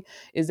planning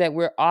is that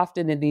we're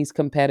often in these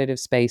competitive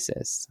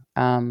spaces.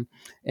 And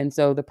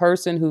so the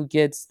person who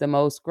gets the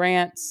most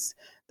grants,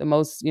 the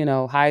most,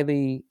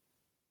 highly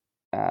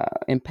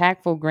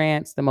impactful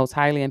grants, the most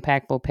highly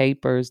impactful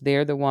papers,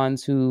 they're the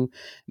ones who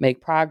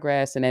make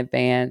progress and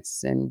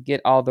advance and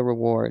get all the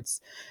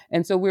rewards.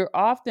 And so we're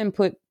often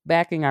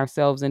backing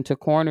ourselves into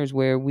corners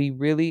where we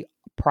really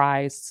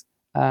prize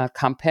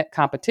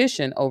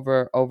competition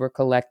over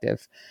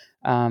collective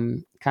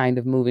kind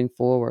of moving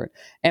forward.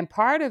 And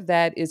part of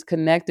that is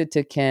connected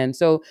to kin.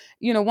 So,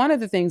 one of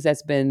the things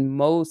that's been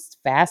most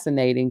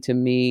fascinating to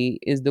me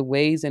is the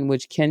ways in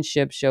which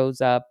kinship shows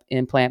up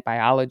in plant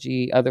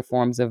biology, other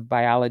forms of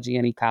biology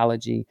and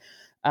ecology.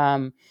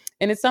 And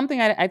it's something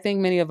I think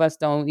many of us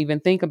don't even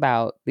think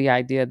about, the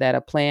idea that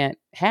a plant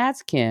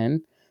has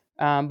kin,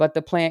 but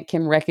the plant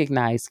can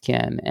recognize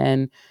kin.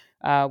 And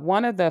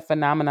one of the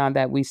phenomena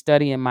that we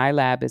study in my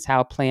lab is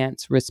how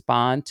plants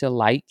respond to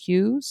light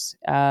cues.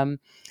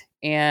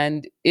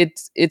 And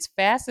it's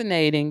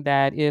fascinating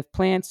that if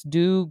plants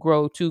do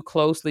grow too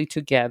closely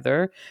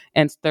together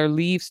and their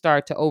leaves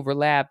start to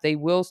overlap, they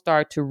will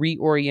start to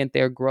reorient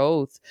their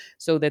growth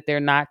so that they're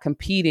not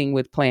competing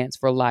with plants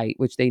for light,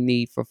 which they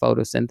need for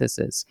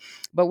photosynthesis.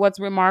 But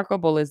what's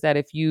remarkable is that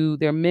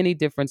there are many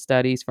different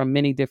studies from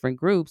many different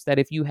groups that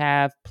if you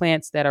have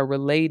plants that are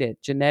related,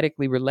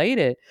 genetically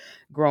related,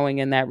 growing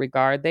in that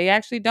regard, they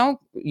actually don't,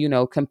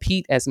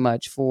 compete as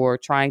much for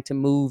trying to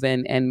move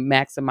and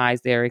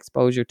maximize their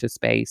exposure to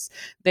space.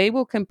 They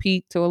will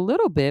compete to a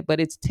little bit, but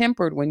it's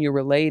tempered when you're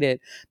related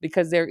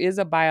because there is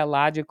a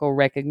biological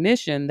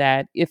recognition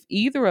that if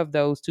either of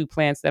those two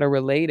plants that are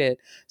related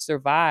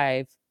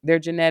survive, their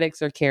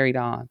genetics are carried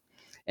on.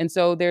 And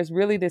so there's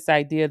really this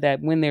idea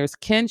that when there's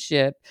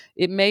kinship,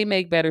 it may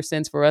make better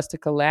sense for us to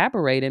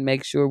collaborate and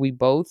make sure we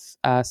both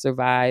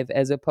survive,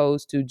 as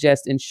opposed to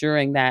just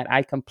ensuring that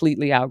I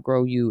completely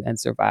outgrow you and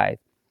survive.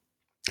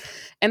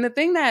 And the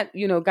thing that,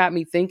 got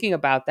me thinking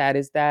about that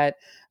is that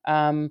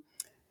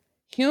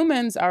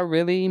humans are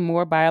really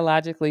more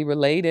biologically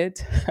related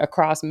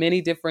across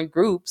many different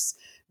groups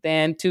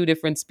than two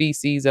different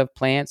species of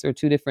plants or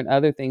two different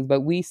other things.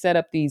 But we set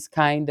up these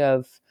kind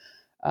of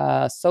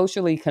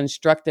socially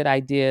constructed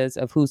ideas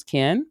of who's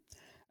kin,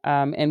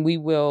 and we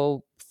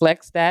will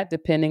flex that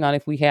depending on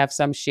if we have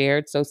some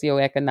shared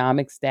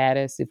socioeconomic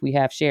status. If we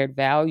have shared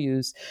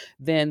values,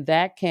 then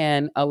that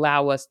can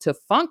allow us to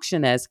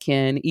function as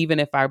kin, even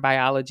if our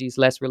biology is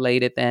less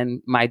related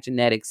than my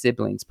genetic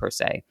siblings per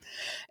se.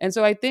 And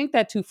so I think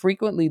that too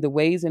frequently the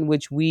ways in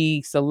which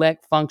we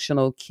select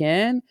functional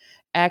kin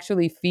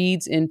actually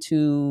feeds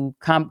into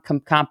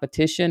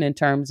competition in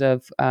terms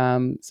of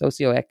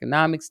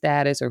socioeconomic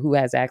status or who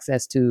has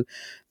access to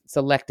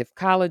selective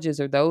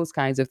colleges or those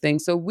kinds of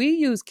things. So we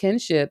use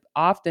kinship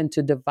often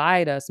to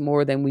divide us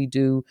more than we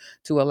do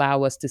to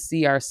allow us to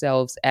see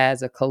ourselves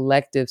as a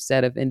collective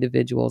set of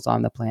individuals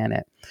on the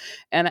planet.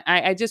 And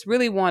I just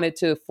really wanted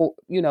to,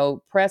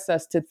 press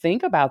us to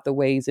think about the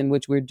ways in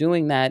which we're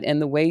doing that and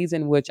the ways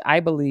in which I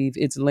believe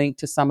it's linked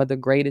to some of the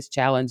greatest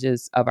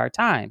challenges of our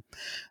time.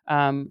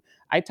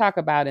 I talk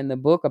about in the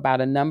book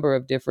about a number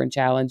of different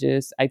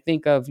challenges. I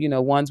think of,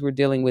 ones we're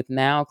dealing with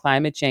now,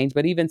 climate change,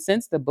 but even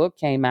since the book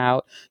came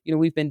out,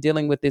 we've been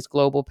dealing with this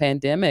global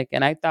pandemic.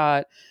 And I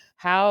thought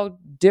how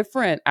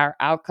different our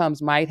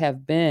outcomes might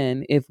have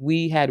been if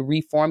we had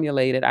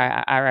reformulated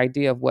our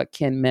idea of what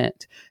kin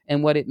meant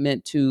and what it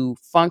meant to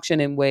function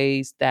in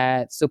ways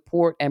that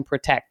support and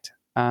protect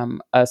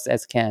us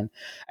as kin.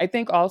 I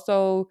think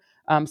also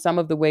some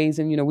of the ways,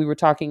 and we were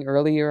talking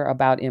earlier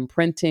about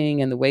imprinting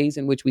and the ways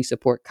in which we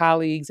support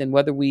colleagues and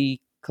whether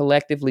we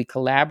collectively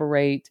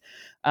collaborate,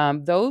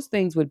 those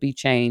things would be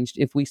changed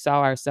if we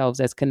saw ourselves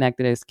as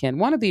connected as kin.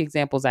 One of the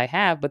examples I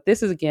have, but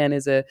this is again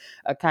is a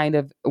kind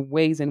of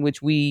ways in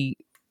which we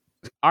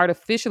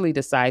artificially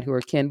decide who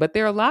are kin. But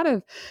there are a lot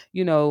of,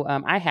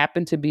 I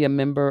happen to be a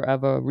member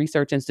of a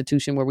research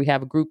institution where we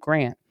have a group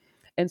grant.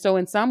 And so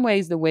in some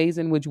ways, the ways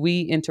in which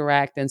we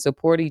interact and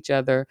support each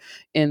other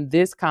in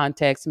this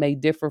context may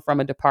differ from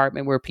a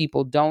department where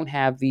people don't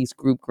have these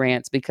group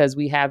grants, because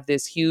we have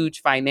this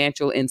huge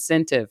financial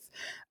incentive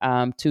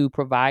to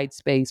provide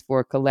space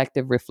for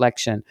collective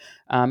reflection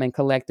and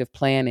collective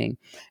planning.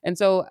 And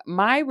so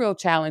my real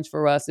challenge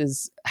for us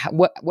is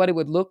what it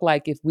would look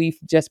like if we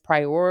just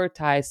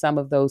prioritize some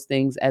of those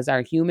things as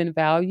our human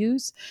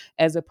values,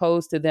 as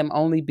opposed to them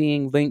only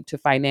being linked to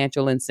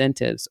financial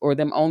incentives, or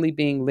them only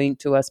being linked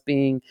to us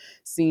being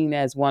seen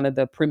as one of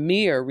the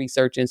premier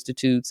research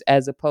institutes,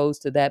 as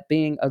opposed to that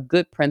being a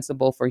good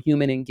principle for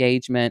human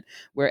engagement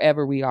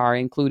wherever we are,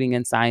 including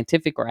in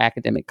scientific or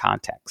academic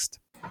context.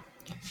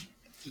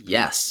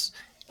 Yes.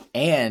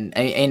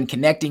 And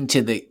connecting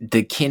to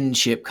the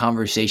kinship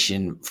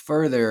conversation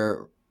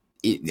further,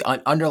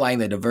 underlying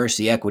the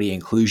diversity, equity,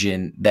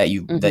 inclusion that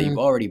you've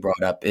already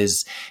brought up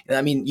is,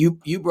 I mean,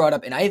 you brought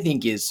up, and I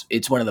think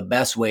it's one of the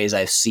best ways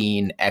I've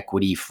seen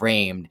equity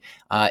framed,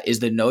 is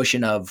the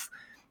notion of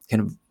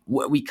kind of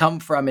what we come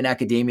from in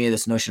academia,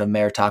 this notion of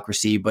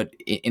meritocracy, but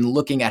in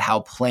looking at how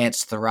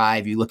plants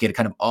thrive, you look at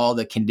kind of all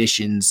the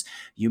conditions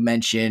you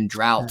mentioned: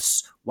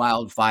 droughts,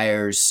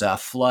 wildfires,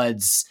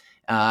 floods,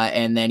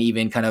 and then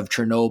even kind of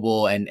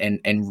Chernobyl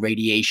and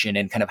radiation,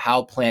 and kind of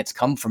how plants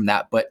come from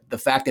that. But the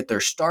fact that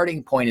their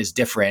starting point is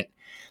different,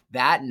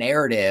 that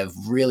narrative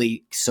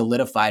really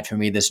solidified for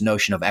me this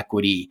notion of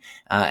equity,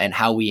 and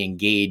how we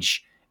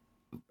engage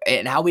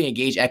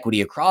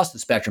equity across the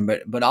spectrum,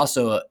 but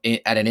also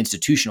at an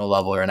institutional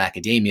level or in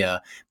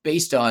academia,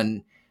 based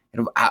on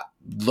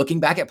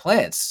looking back at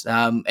plants,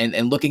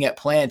 and looking at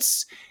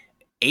plants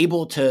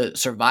able to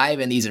survive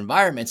in these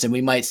environments. And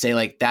we might say,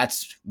 like,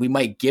 we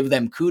might give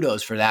them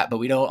kudos for that, but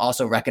we don't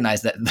also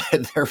recognize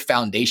that their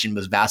foundation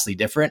was vastly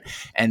different.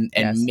 And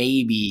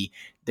maybe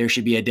there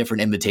should be a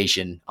different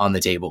invitation on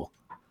the table.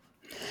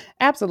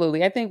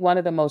 Absolutely. I think one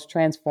of the most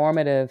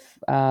transformative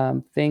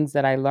things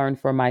that I learned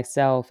for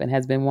myself, and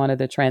has been one of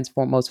the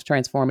most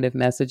transformative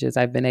messages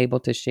I've been able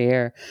to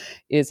share,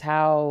 is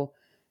how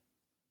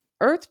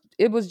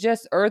it was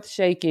just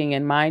earth-shaking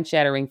and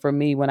mind-shattering for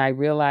me when I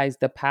realized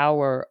the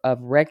power of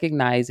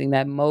recognizing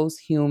that most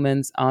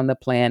humans on the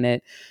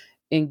planet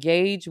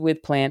engage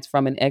with plants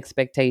from an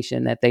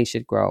expectation that they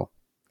should grow.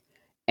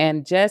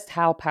 And just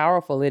how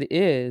powerful it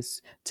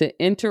is to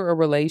enter a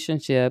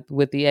relationship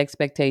with the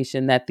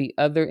expectation that the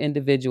other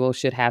individual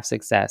should have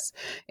success.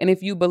 And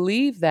if you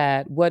believe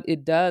that, what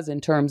it does in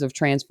terms of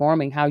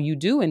transforming how you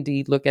do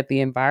indeed look at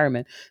the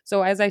environment.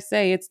 So as I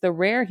say, it's the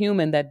rare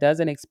human that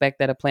doesn't expect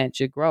that a plant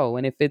should grow.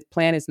 And if its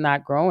plant is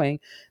not growing,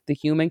 the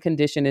human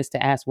condition is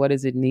to ask, what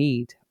does it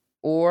need?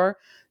 Or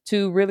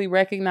to really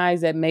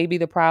recognize that maybe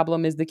the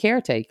problem is the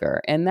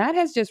caretaker. And that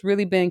has just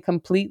really been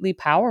completely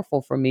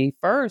powerful for me.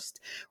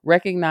 First,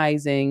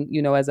 recognizing,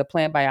 as a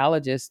plant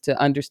biologist, to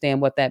understand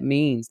what that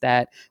means,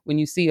 that when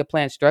you see a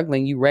plant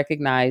struggling, you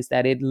recognize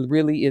that it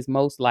really is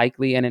most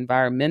likely an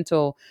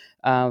environmental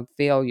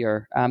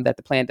failure, that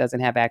the plant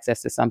doesn't have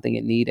access to something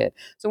it needed.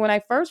 So when I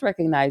first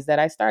recognized that,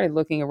 I started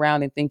looking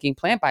around and thinking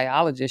plant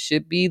biologists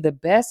should be the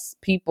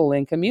best people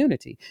in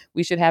community.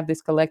 We should have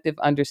this collective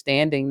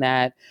understanding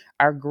that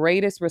our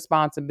greatest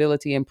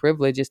responsibility and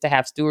privilege is to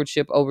have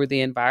stewardship over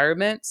the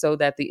environment so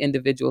that the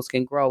individuals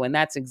can grow. And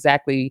that's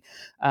exactly,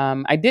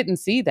 I didn't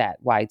see that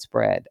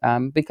widespread,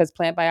 because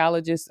plant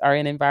biologists are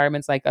in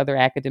environments like other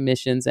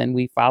academicians, and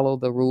we follow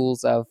the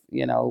rules of,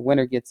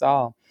 winner gets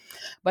all.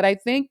 But I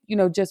think,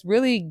 just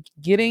really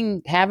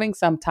having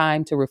some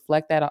time to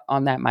reflect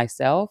on that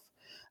myself,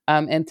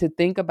 and to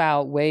think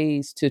about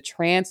ways to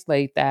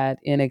translate that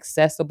in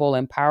accessible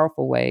and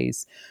powerful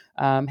ways,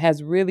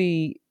 has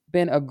really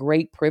been a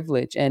great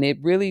privilege. And it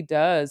really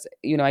does,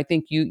 I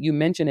think you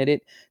mentioned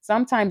it,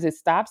 sometimes it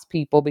stops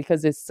people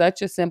because it's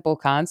such a simple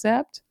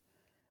concept,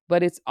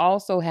 but it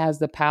also has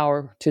the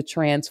power to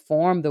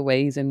transform the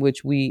ways in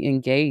which we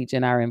engage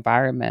in our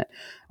environment.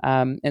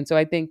 And so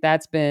I think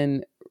that's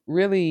been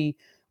really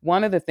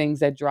one of the things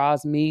that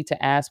draws me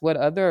to ask what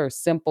other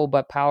simple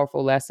but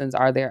powerful lessons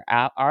are there,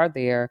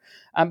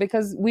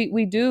 because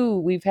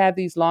we've had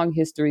these long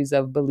histories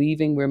of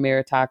believing we're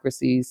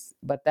meritocracies,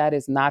 but that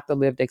is not the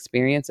lived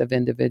experience of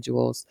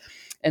individuals.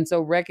 And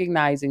so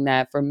recognizing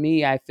that, for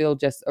me, I feel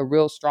just a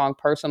real strong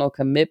personal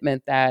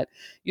commitment that,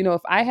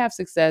 if I have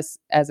success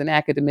as an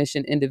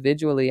academician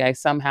individually, I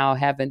somehow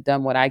haven't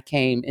done what I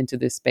came into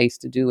this space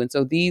to do. And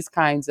so these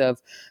kinds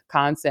of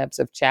concepts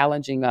of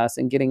challenging us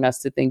and getting us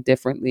to think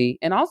differently,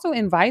 and also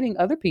inviting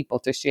other people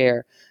to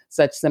share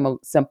such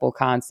simple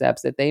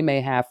concepts that they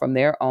may have from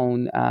their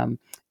own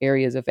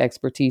areas of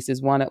expertise,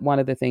 is one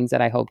of the things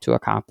that I hope to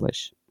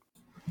accomplish.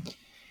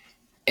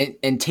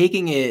 And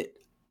taking it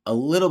a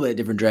little bit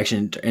different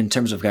direction in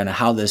terms of kind of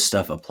how this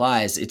stuff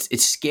applies,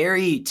 it's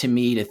scary to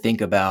me to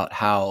think about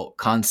how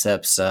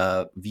concepts,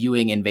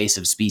 viewing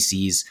invasive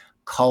species,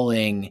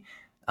 culling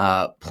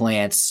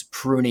plants,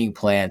 pruning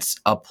plants,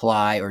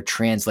 apply or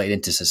translate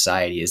into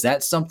society. Is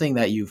that something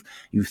that you've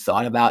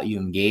thought about, you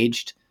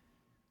engaged?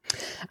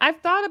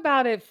 I've thought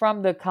about it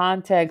from the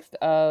context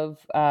of,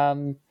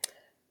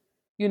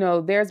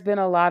 there's been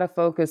a lot of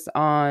focus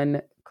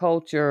on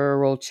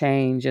cultural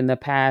change in the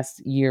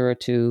past year or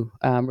two,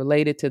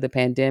 related to the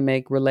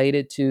pandemic,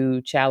 related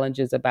to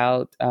challenges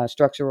about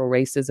structural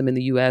racism in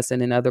the US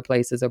and in other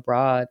places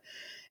abroad.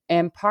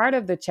 And part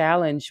of the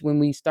challenge when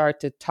we start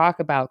to talk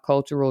about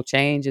cultural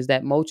change is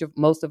that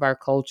most of our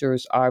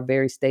cultures are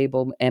very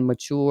stable and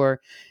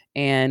mature,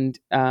 and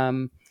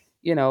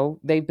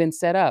they've been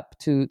set up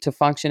to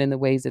function in the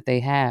ways that they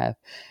have.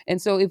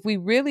 And so if we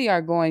really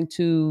are going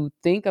to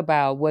think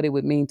about what it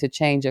would mean to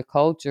change a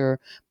culture,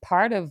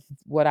 part of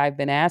what I've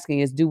been asking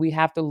is, do we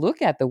have to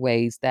look at the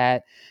ways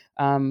that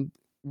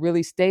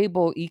really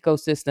stable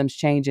ecosystems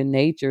change in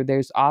nature?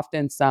 There's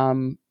often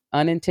some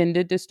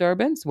unintended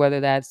disturbance, whether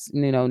that's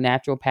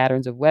natural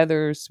patterns of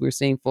weathers. We're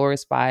seeing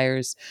forest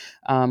fires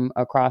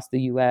across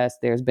the U.S.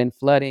 There's been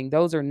flooding.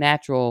 Those are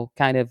natural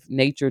kind of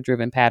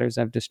nature-driven patterns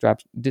of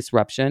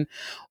disruption.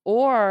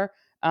 Or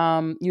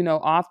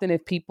often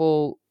if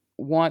people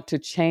want to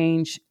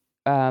change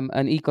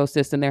an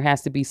ecosystem, there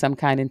has to be some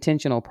kind of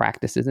intentional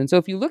practices. And so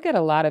if you look at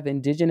a lot of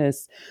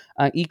indigenous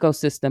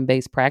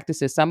ecosystem-based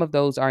practices, some of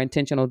those are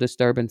intentional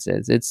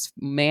disturbances. It's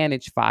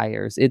managed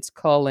fires, it's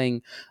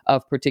culling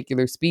of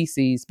particular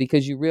species,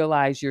 because you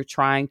realize you're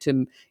trying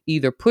to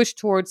either push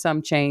towards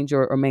some change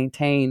or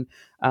maintain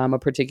a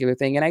particular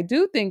thing. And I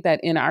do think that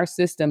in our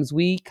systems,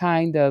 we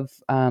kind of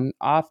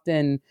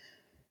often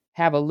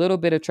have a little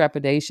bit of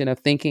trepidation of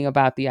thinking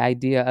about the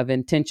idea of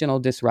intentional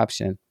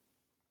disruption.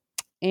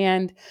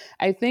 And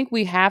I think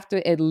we have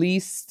to at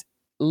least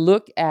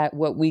look at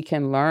what we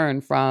can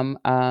learn from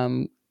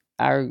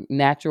our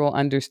natural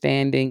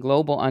understanding,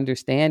 global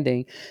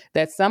understanding,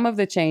 that some of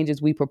the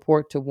changes we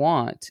purport to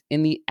want,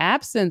 in the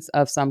absence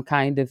of some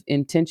kind of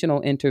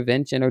intentional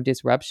intervention or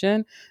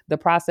disruption, the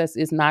process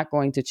is not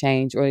going to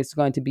change, or it's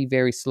going to be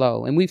very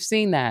slow. And we've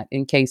seen that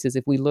in cases,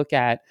 if we look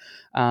at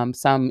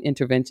some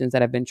interventions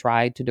that have been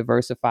tried to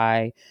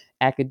diversify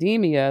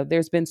academia,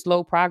 there's been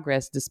slow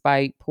progress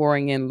despite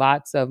pouring in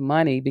lots of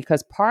money,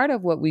 because part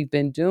of what we've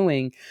been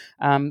doing,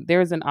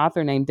 there's an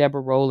author named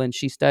Deborah Rowland.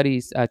 She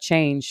studies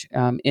change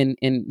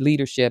in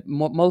leadership,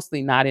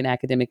 mostly not in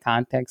academic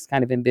context,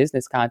 kind of in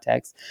business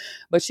context.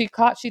 But she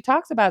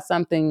talks about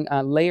something,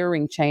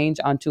 layering change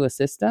onto a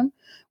system,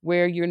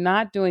 where you're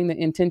not doing the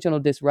intentional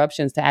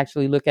disruptions to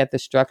actually look at the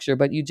structure,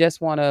 but you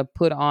just want to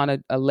put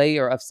on a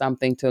layer of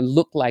something to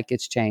look like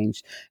it's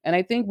changed. And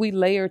I think we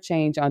layer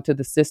change onto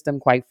the system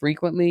quite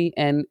frequently,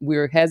 and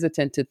we're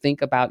hesitant to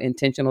think about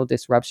intentional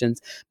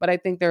disruptions. But I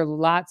think there are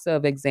lots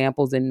of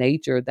examples in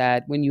nature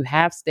that when you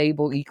have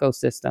stable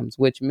ecosystems,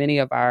 which many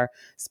of our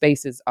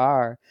spaces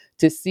are,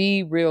 to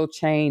see real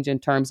change in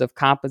terms of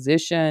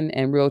composition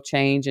and real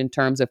change in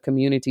terms of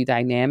community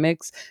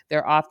dynamics,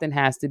 there often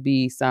has to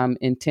be some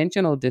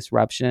intentional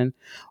disruption,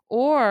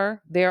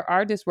 or there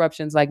are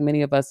disruptions like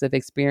many of us have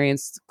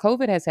experienced.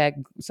 COVID has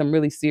had some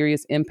really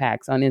serious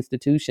impacts on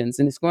institutions,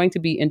 and it's going to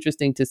be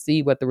interesting to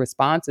see what the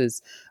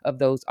responses of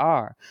those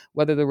are,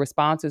 whether the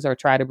responses are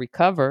try to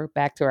recover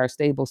back to our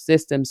stable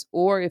systems,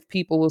 or if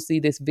people will see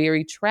this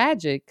very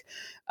tragic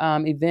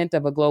event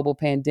of a global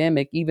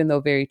pandemic, even though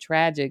very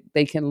tragic,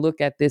 they can look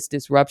at this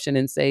disruption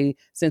and say,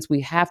 since we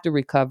have to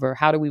recover,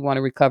 how do we want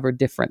to recover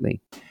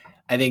differently?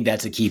 I think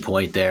that's a key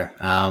point there.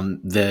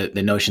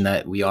 The notion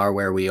that we are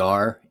where we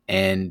are,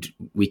 and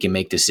we can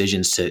make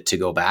decisions to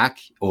go back,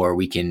 or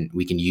we can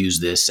use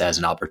this as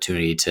an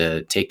opportunity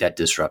to take that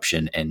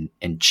disruption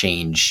and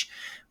change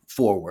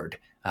forward.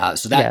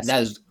 So that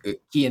is a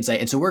key insight.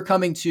 And so we're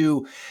coming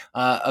to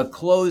a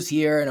close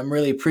here, and I'm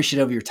really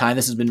appreciative of your time.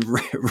 This has been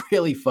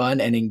really fun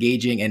and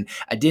engaging, and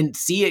I didn't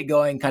see it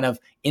going kind of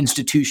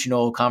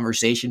institutional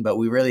conversation, but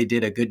we really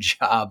did a good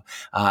job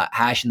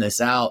hashing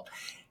this out.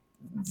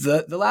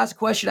 The last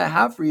question I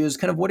have for you is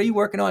kind of, what are you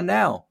working on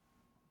now?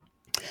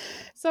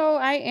 So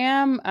I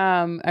am,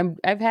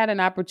 I've had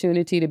an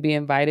opportunity to be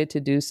invited to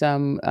do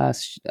some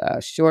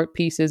short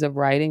pieces of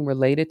writing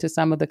related to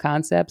some of the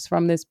concepts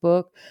from this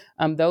book.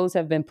 Those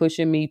have been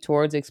pushing me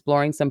towards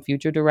exploring some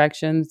future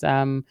directions.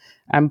 I'm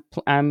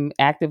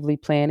actively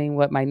planning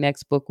what my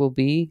next book will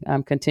be.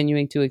 I'm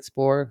continuing to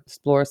explore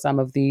some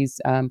of these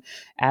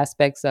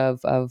aspects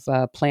of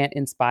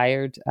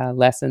plant-inspired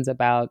lessons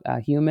about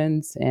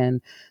humans,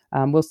 and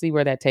we'll see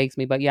where that takes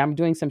me. But yeah, I'm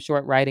doing some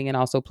short writing and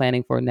also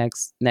planning for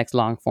next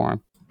long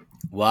form.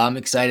 Well, I'm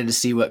excited to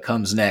see what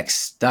comes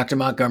next. Dr.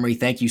 Montgomery,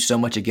 thank you so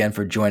much again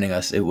for joining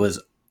us. It was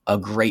a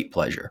great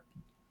pleasure.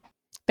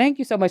 Thank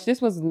you so much.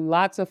 This was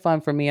lots of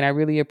fun for me, and I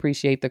really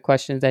appreciate the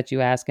questions that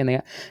you asked and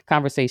the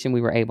conversation we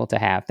were able to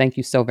have. Thank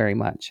you so very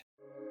much.